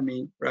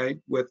economy, right,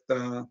 with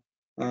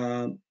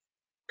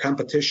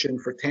competition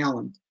for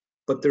talent,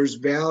 but there's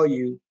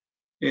value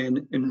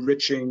in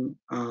enriching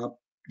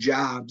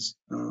jobs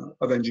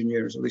of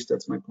engineers. At least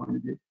that's my point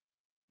of view.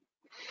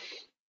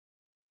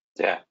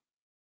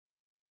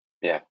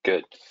 Yeah,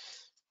 good.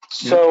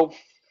 So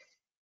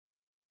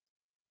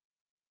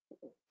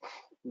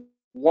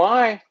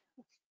why,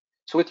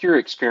 so with your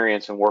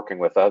experience in working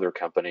with other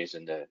companies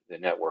and the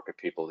network of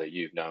people that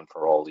you've known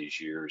for all these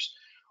years,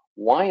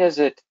 why is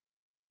it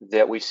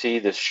that we see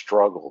this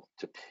struggle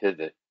to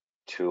pivot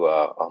to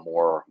a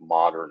more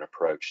modern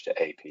approach to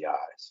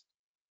APIs?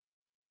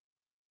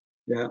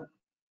 Yeah.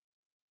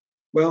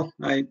 Well,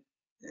 I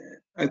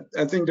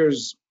think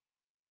there's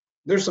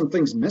some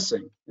things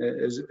missing,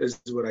 is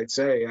what I'd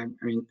say. I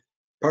mean,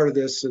 part of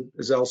this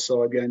is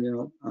also,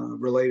 again,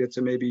 related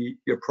to maybe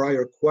your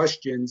prior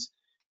questions.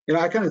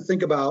 I kind of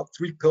think about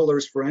three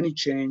pillars for any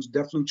change,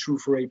 definitely true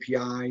for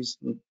APIs,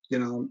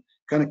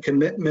 kind of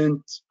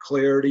commitment,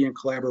 clarity, and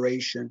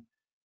collaboration.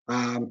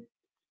 You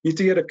need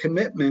to get a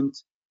commitment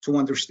to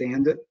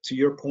understand it, to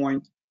your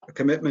point, a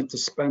commitment to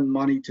spend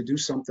money to do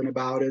something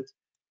about it,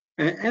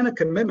 and a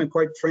commitment,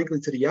 quite frankly,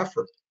 to the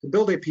effort. To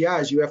build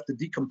APIs, you have to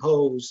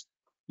decompose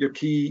your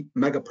key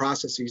mega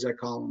processes, I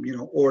call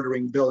them,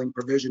 ordering, billing,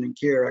 provisioning,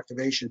 care,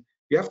 activation.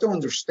 You have to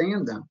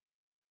understand them.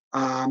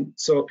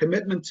 So a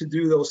commitment to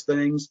do those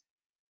things.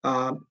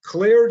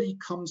 Clarity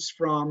comes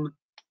from,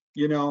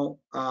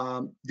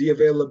 the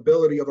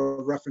availability of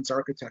a reference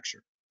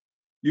architecture.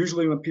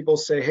 Usually when people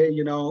say, hey,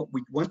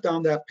 we went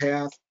down that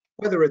path,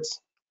 whether it's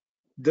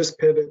this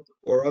pivot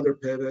or other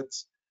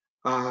pivots,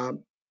 I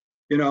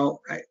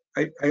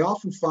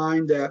often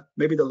find that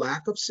maybe the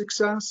lack of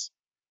success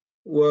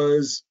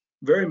was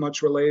very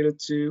much related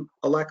to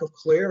a lack of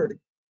clarity.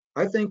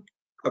 I think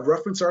a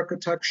reference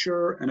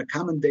architecture and a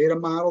common data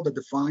model that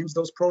defines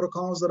those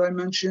protocols that I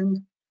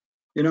mentioned,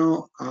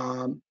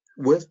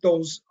 with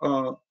those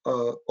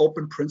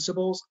open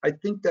principles, I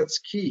think that's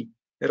key.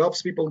 It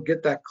helps people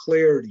get that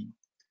clarity.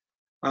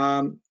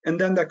 And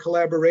then that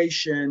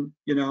collaboration,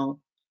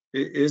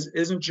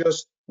 isn't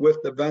just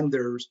with the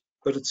vendors,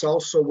 but it's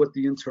also with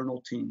the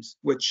internal teams,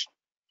 which,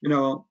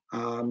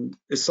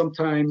 is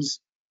sometimes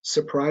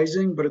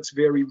surprising, but it's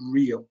very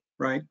real,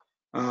 right?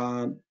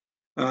 So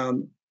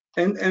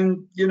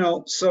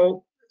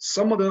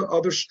some of the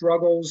other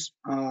struggles,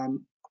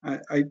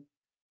 I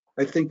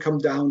think come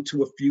down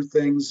to a few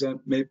things that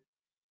may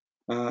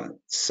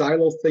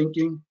silo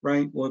thinking,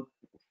 right? Well,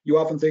 you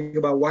often think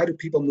about, why do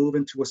people move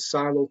into a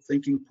silo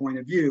thinking point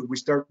of view? We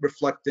start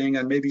reflecting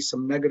on maybe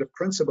some negative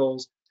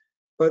principles,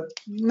 but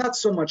not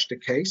so much the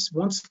case.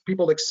 Once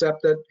people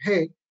accept that,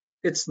 hey,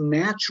 it's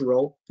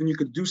natural, then you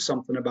could do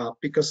something about,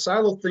 because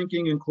silo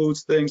thinking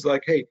includes things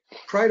like, hey,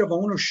 pride of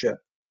ownership.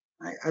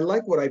 I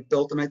like what I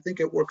built and I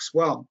think it works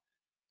well.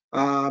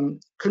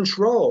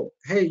 Control.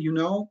 Hey,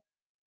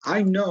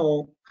 I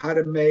know how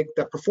to make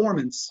the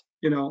performance,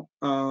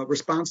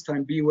 response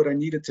time be what I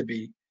need it to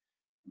be.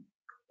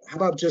 How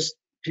about just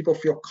people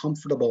feel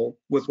comfortable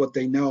with what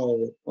they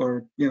know,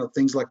 or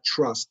things like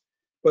trust.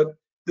 But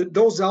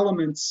those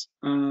elements,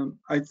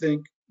 I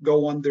think,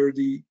 go under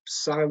the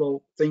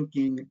silo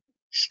thinking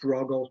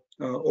struggle,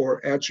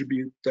 or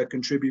attribute that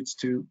contributes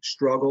to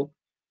struggle.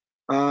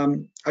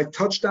 I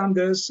touched on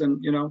this,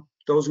 and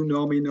those who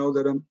know me know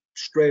that I'm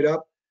straight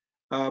up.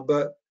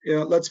 But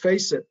let's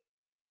face it,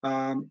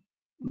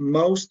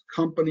 most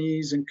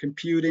companies in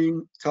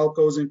computing,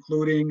 telcos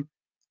including,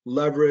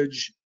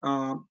 leverage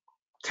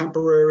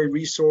temporary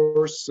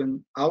resource,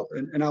 and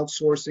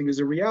outsourcing is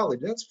a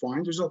reality. That's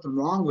fine. There's nothing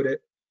wrong with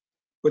it.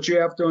 But you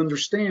have to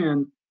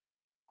understand,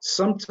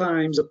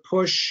 sometimes a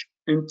push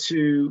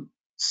into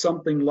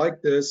something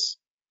like this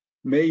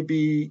may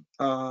be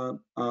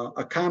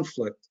a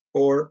conflict,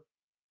 or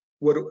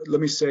let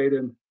me say it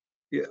in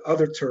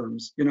other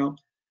terms.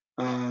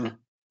 Not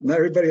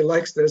everybody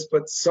likes this,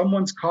 but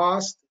someone's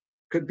cost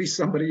could be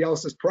somebody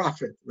else's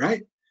profit,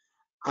 right?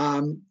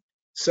 I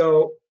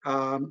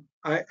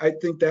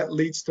think that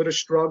leads to the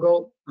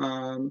struggle,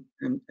 and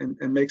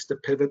makes the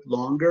pivot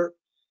longer.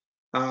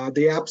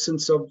 The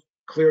absence of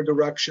clear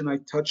direction I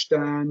touched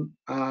on.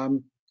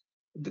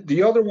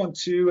 The other one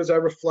too, as I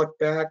reflect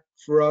back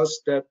for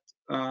us, that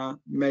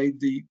made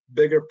the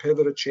bigger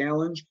pivot a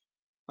challenge,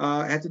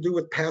 had to do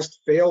with past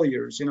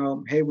failures.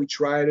 Hey, we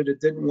tried it, it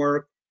didn't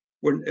work.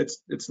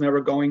 It's never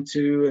going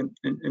to,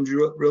 and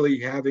really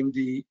having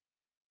the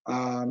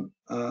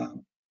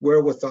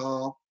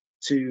wherewithal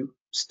to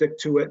stick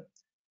to it.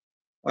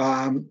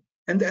 And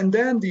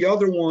then the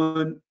other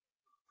one,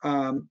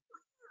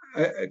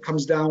 it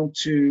comes down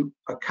to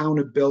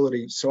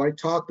accountability. So I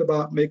talked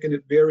about making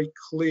it very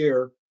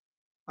clear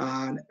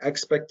on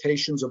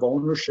expectations of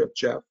ownership,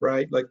 Jeff,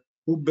 right? Like,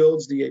 who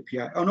builds the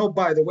API? Oh no,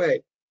 by the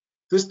way,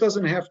 this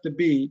doesn't have to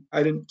be,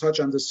 I didn't touch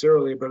on this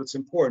earlier, but it's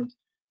important.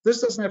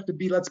 This doesn't have to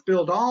be, let's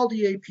build all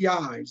the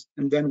APIs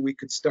and then we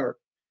could start.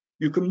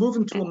 You can move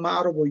into a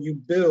model where you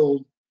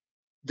build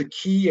the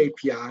key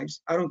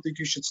APIs. I don't think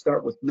you should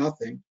start with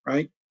nothing,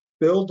 right?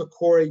 Build the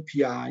core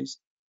APIs,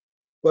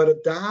 but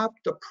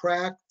adopt a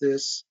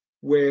practice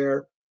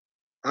where,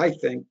 I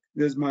think,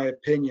 this is my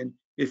opinion,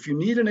 if you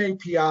need an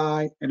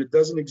API and it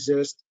doesn't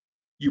exist,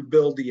 you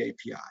build the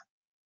API,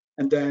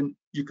 and then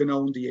you can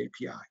own the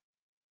API.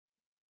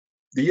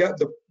 The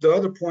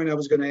other point I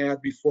was going to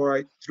add before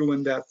I threw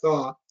in that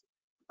thought,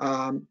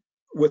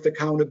 with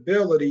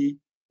accountability,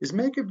 is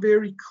make it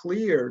very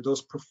clear,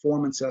 those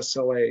performance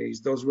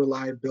SLAs, those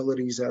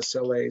reliabilities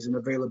SLAs, and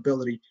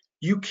availability.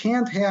 You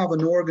can't have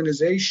an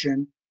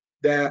organization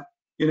that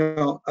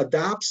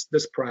adopts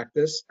this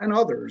practice, and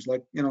others,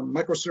 like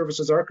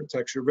microservices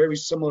architecture, very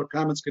similar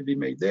comments could be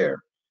made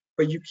there.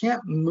 But you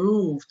can't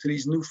move to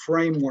these new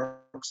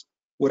frameworks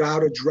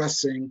without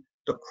addressing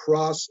the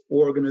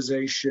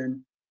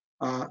cross-organization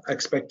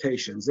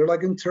expectations. They're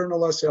like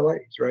internal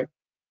SLAs, right?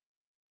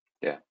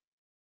 Yeah.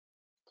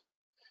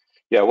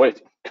 Yeah, a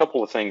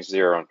couple of things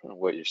there on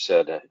what you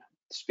said.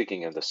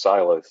 Speaking of the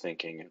silo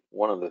thinking,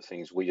 one of the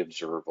things we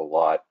observe a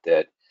lot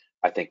that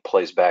I think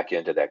plays back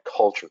into that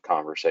culture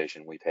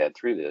conversation we've had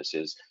through this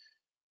is,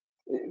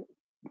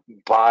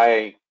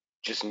 by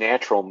just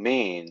natural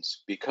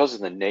means, because of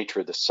the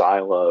nature of the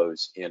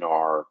silos in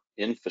our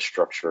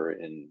infrastructure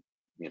in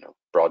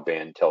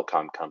broadband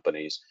telecom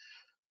companies,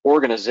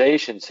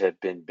 organizations have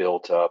been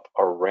built up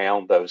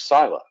around those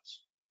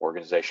silos,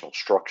 organizational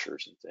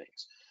structures and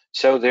things.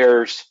 So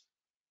there's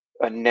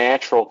a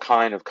natural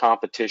kind of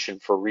competition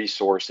for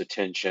resource,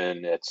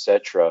 attention,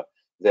 etc.,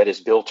 that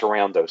is built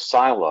around those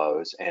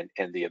silos, and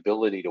the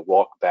ability to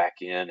walk back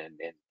in and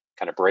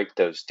kind of break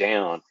those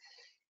down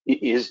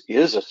is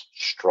a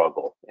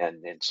struggle,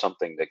 and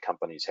something that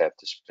companies have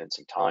to spend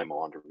some time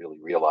on to really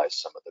realize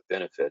some of the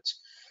benefits.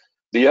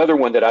 The other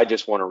one that I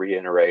just want to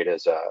reiterate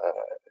as a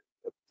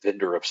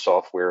vendor of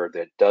software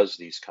that does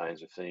these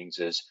kinds of things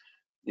is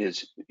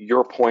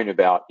your point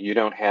about, you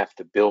don't have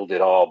to build it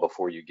all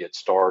before you get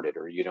started,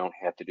 or you don't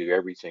have to do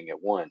everything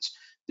at once.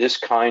 This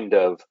kind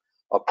of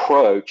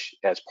approach,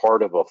 as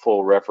part of a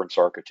full reference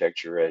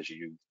architecture, as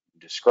you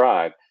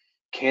described,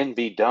 can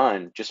be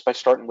done just by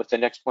starting with the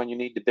next one you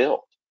need to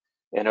build.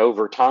 And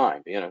over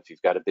time, if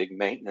you've got a big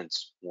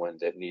maintenance one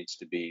that needs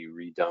to be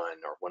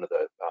redone, or one of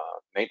the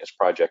maintenance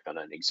project on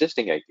an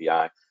existing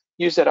API,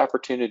 use that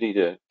opportunity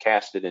to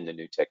cast it into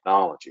new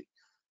technology,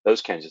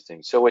 those kinds of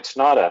things. So it's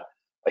not a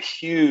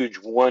huge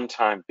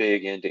one-time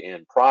big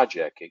end-to-end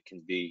project. It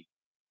can be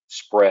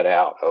spread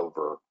out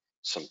over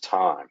some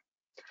time.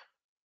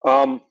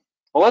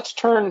 Well, let's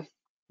turn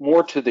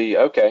more to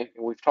okay,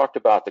 we've talked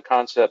about the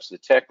concepts, the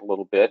tech a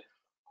little bit.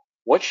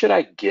 What should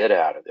I get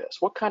out of this?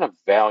 What kind of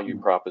value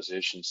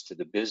propositions to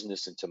the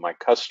business and to my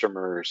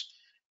customers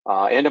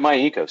and to my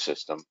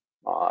ecosystem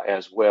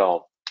as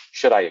well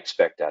should I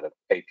expect out of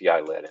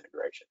API-led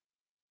integration?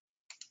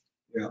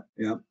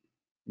 Yeah.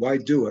 Why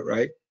do it,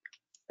 right?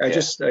 I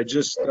just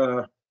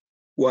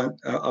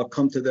I'll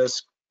come to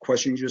this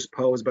question you just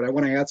posed, but I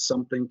want to add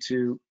something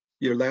to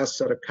your last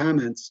set of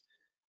comments.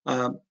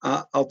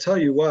 I'll tell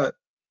you what,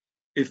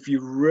 if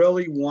you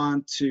really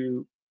want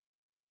to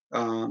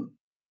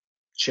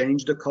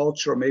change the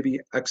culture or maybe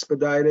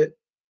expedite it,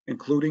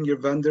 including your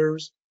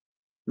vendors.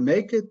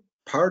 Make it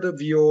part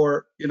of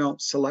your,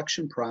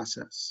 selection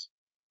process.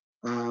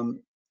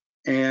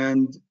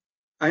 And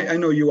I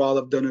know you all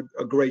have done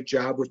a great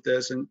job with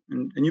this, and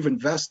you've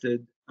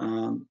invested,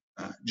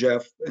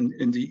 Jeff,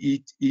 in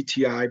the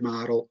ETI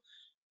model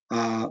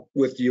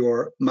with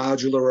your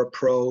modular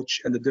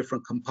approach and the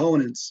different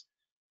components.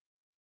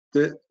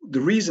 The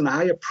reason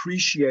I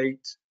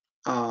appreciate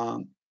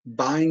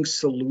buying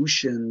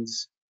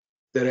solutions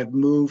that have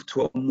moved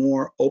to a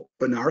more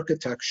open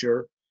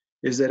architecture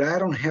is that I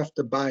don't have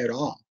to buy it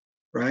all,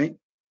 right?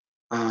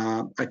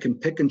 I can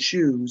pick and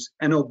choose.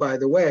 And oh, by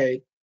the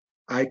way,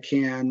 I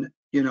can,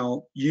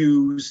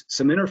 use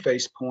some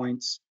interface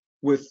points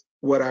with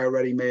what I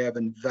already may have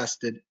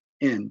invested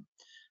in.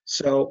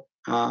 So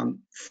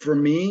for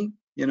me,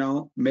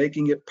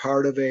 making it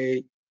part of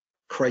a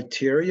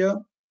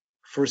criteria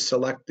for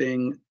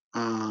selecting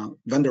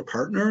vendor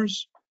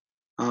partners,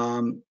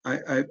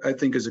 I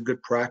think is a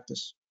good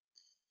practice.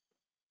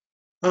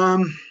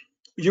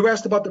 You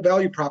asked about the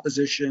value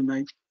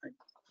proposition.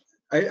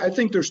 I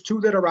think there's two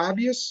that are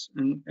obvious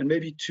and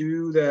maybe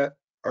two that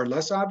are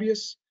less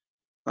obvious,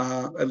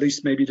 at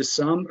least maybe to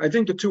some. I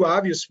think the two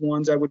obvious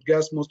ones, I would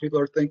guess most people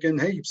are thinking,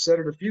 hey, you've said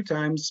it a few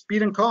times,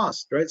 speed and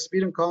cost, right?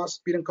 Speed and cost,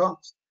 speed and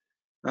cost.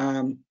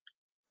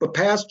 But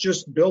past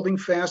just building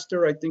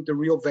faster, I think the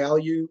real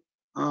value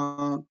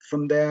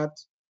from that,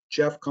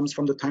 Jeff, comes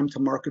from the time to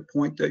market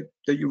point that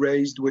you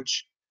raised,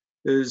 which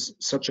is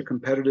such a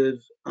competitive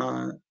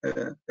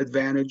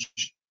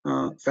advantage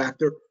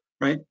factor,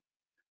 right?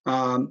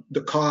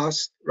 The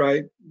cost,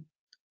 right?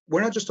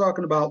 We're not just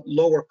talking about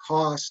lower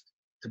cost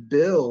to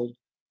build,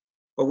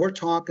 but we're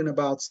talking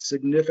about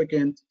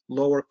significant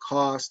lower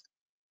cost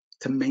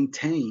to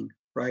maintain,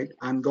 right?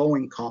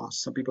 Ongoing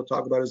costs. Some people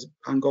talk about as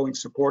ongoing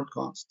support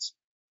costs.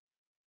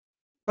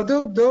 But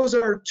those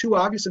are two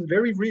obvious and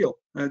very real.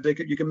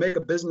 You can make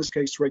a business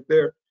case right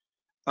there.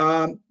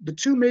 The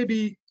two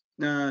maybe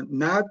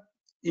not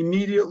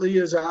immediately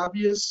as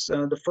obvious.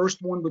 The first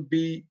one would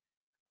be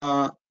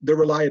the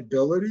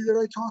reliability that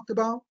I talked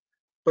about.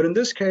 But in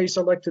this case,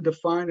 I like to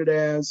define it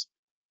as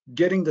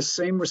getting the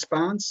same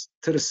response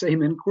to the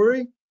same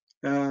inquiry.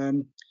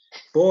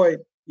 Boy,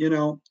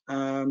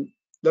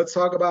 let's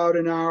talk about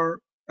in our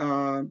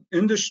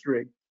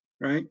industry,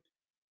 right?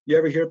 You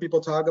ever hear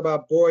people talk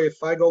about, boy,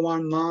 if I go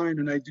online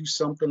and I do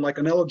something like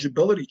an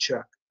eligibility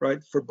check, right,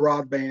 for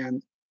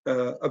broadband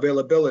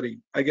availability,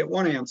 I get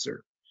one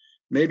answer.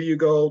 Maybe you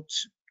go,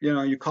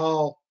 you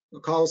call a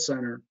call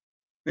center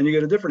and you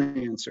get a different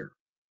answer.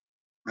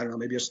 I don't know,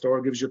 maybe a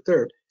store gives you a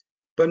third.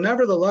 But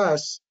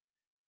nevertheless,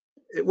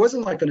 it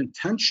wasn't like an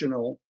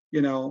intentional,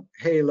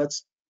 hey,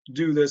 let's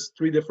do this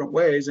 3 different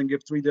ways and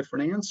give 3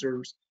 different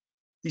answers.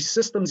 These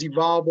systems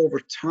evolve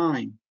over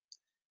time.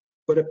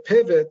 But a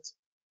pivot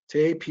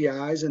to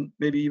APIs and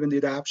maybe even the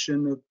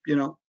adoption of,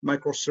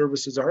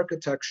 microservices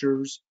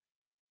architectures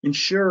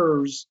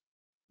ensures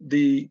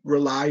the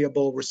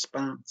reliable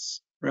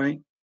response,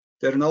 right?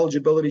 That an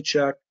eligibility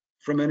check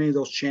from any of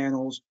those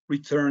channels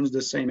returns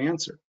the same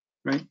answer,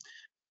 right?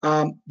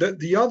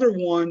 The other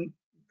one,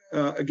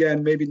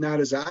 again, maybe not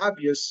as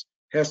obvious,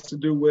 has to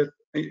do with,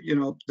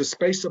 the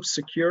space of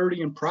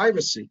security and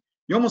privacy.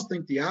 You almost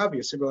think the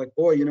obvious. You're like,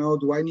 boy,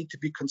 do I need to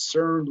be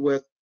concerned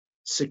with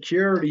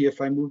security if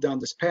I move down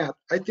this path?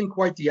 I think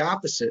quite the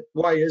opposite.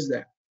 Why is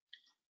that?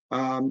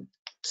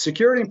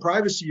 Security and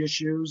privacy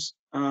issues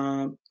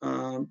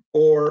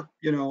or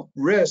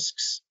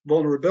risks,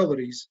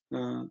 vulnerabilities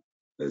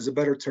is a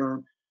better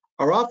term,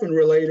 are often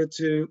related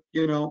to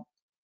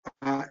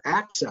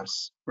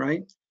access,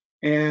 right?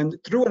 And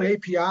through an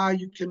API,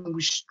 you can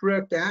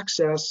restrict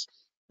access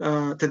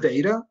to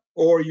data,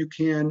 or you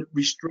can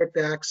restrict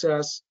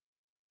access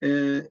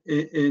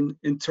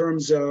in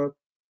terms of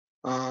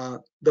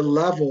the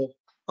level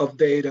of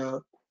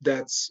data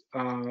that's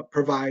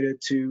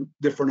provided to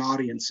different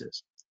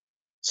audiences.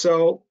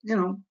 So,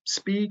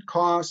 speed,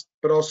 cost,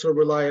 but also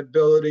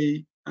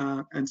reliability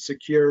and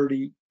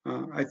security,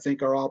 I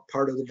think are all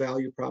part of the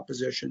value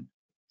proposition.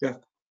 Yeah.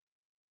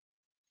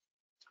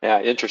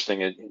 Yeah,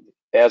 interesting.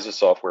 As a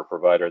software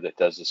provider that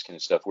does this kind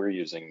of stuff, we're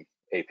using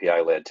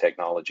API-led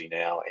technology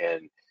now,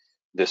 and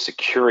the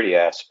security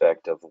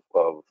aspect of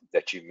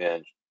that you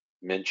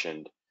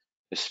mentioned,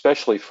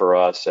 especially for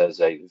us as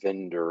a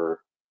vendor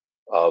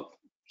of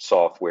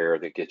software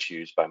that gets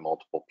used by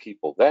multiple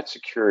people, that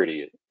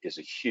security is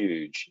a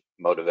huge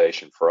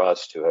motivation for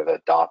us to have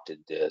adopted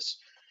this,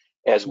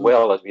 as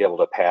well as be able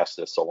to pass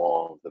this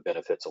along, the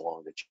benefits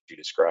along that you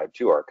described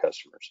to our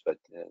customers. But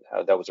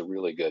that was a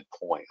really good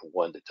point,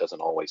 one that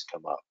doesn't always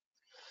come up.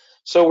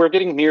 So we're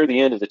getting near the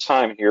end of the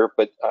time here,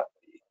 but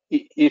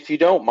if you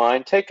don't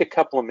mind, take a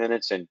couple of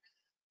minutes and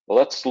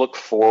let's look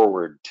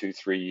forward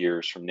 2-3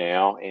 years from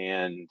now.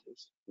 And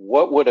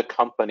what would a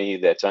company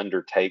that's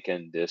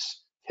undertaken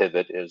this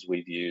pivot, as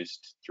we've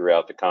used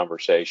throughout the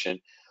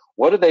conversation,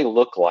 what do they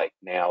look like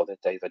now that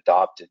they've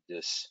adopted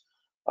this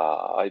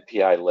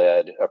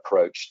API-led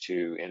approach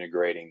to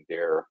integrating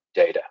their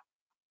data?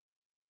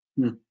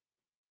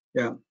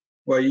 Yeah.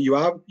 well,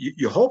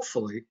 you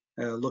hopefully,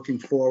 looking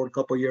forward a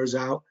couple years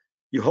out,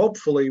 you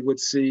hopefully would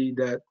see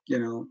that,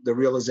 the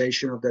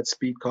realization of that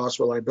speed, cost,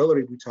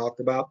 reliability we talked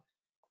about.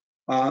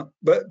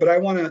 But I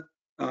want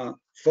to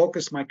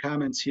focus my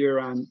comments here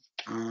on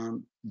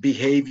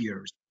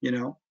behaviors,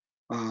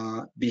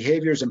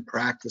 behaviors and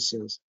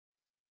practices.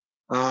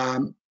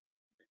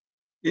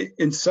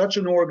 In such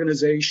an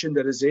organization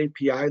that is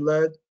API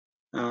led,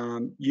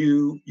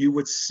 you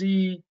would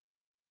see,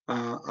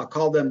 I'll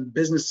call them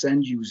business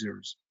end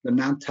users, the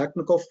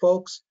non-technical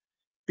folks,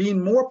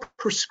 being more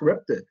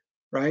prescriptive,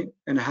 right?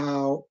 And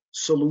how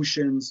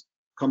solutions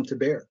come to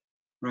bear,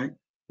 right?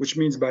 Which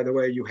means, by the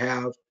way, you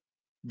have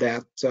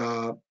that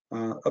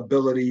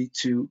ability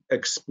to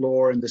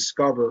explore and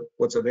discover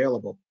what's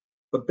available.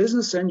 But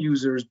business end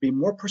users be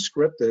more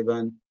prescriptive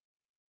on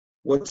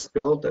what's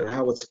built and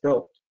how it's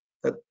built.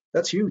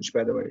 That's huge,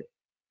 by the way.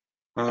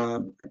 I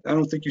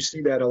don't think you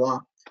see that a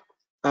lot.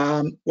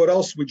 What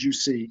else would you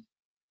see?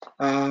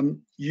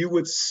 You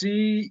would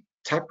see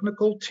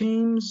technical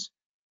teams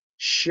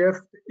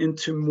shift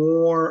into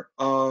more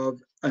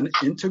of an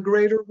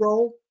integrator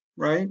role,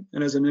 right?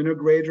 And as an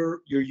integrator,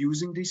 you're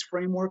using these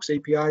frameworks,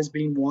 APIs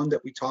being one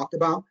that we talked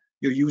about.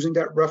 You're using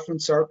that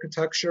reference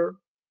architecture.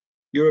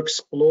 You're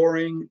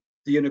exploring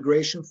the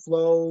integration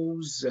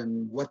flows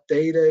and what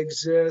data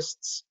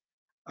exists.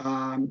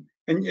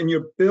 And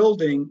you're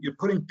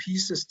putting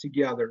pieces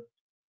together,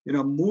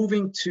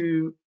 moving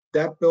to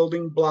that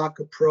building block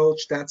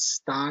approach, that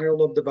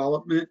style of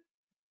development,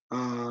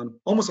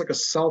 almost like a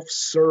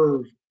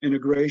self-serve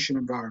integration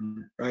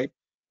environment, right?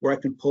 Where I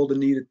can pull the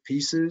needed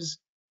pieces.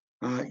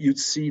 You'd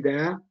see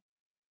that.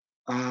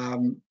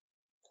 Hand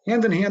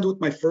in hand with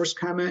my first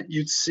comment,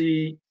 you'd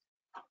see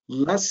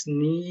less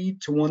need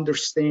to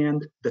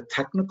understand the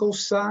technical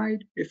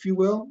side, if you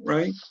will,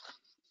 right?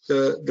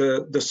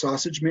 The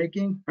sausage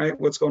making, right?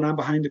 What's going on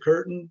behind the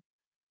curtain.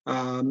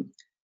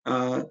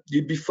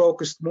 You'd be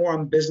focused more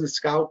on business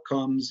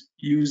outcomes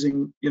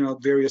using,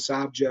 various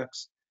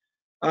objects.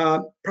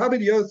 Probably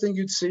the other thing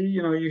you'd see,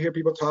 you hear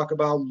people talk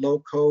about low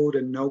code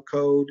and no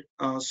code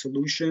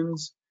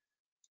solutions.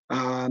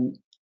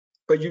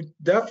 But you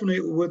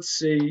definitely would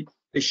see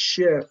a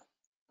shift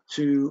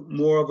to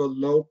more of a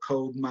low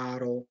code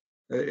model.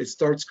 It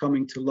starts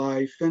coming to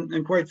life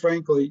and quite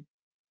frankly,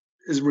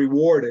 is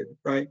rewarded,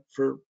 right,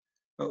 for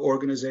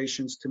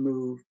organizations to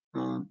move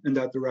in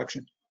that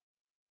direction.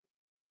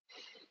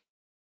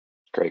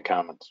 Great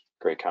comments.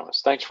 Great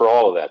comments. Thanks for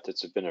all of that.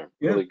 It's been a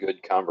really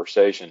good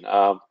conversation.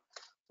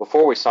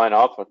 Before we sign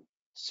off, let's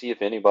see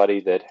if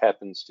anybody that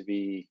happens to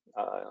be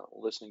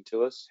listening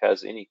to us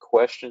has any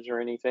questions or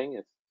anything.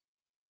 If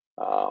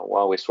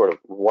while we sort of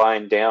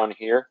wind down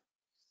here,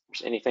 if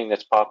there's anything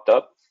that's popped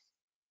up,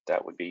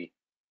 that would be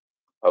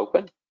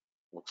open.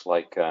 Looks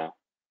like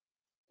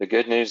the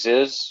good news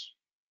is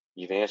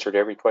you've answered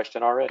every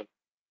question already.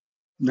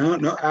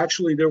 No,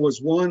 actually there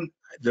was one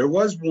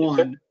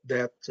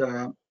that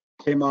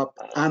came up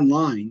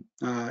online,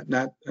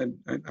 not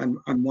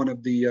on one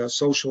of the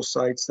social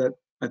sites that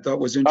I thought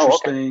was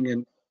interesting.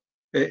 And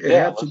it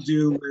had to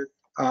do with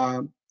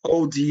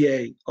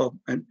ODA.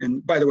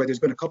 And by the way, there's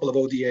been a couple of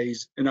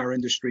ODAs in our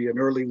industry, an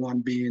early one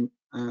being,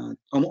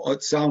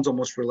 it sounds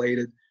almost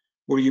related,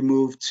 where you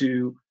move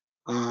to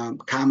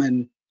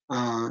common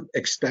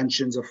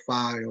extensions of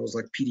files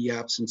like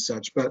PDFs and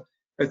such. But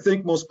I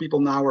think most people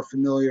now are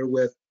familiar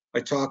with, I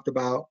talked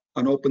about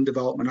an open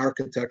development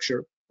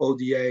architecture,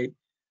 ODA.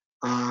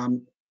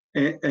 And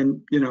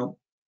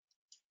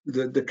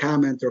the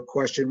comment or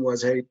question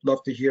was, hey,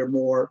 love to hear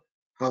more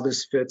how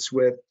this fits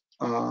with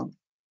an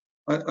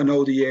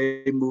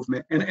ODA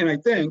movement. And I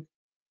think,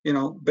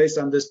 based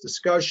on this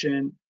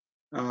discussion,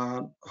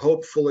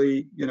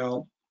 hopefully,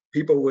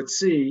 people would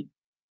see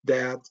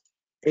that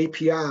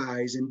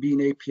APIs and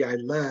being API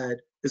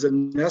led is a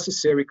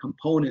necessary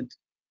component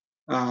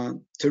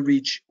to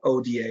reach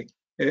ODA.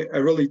 It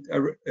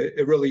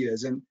really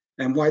is.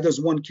 And why does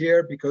one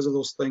care? Because of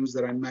those things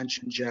that I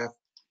mentioned, Jeff,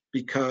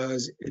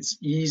 because it's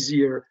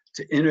easier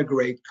to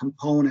integrate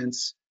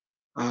components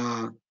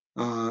from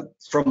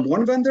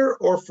one vendor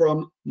or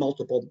from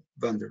multiple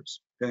vendors.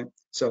 Okay.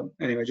 So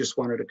anyway, I just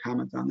wanted to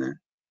comment on that.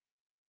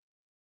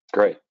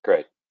 Great.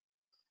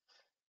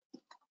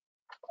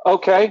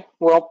 Okay,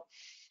 well,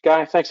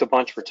 Guy, thanks a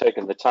bunch for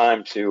taking the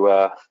time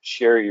to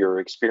share your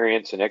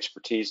experience and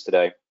expertise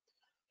today.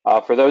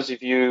 For those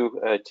of you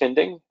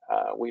attending,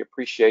 we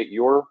appreciate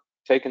your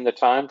taking the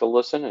time to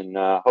listen, and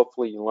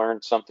hopefully you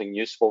learned something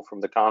useful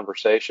from the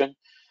conversation.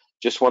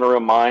 Just want to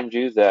remind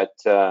you that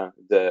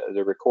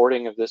the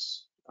recording of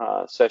this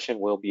session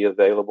will be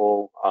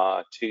available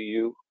to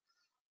you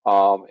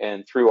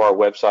and through our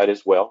website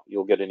as well.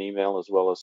 You'll get an email as well as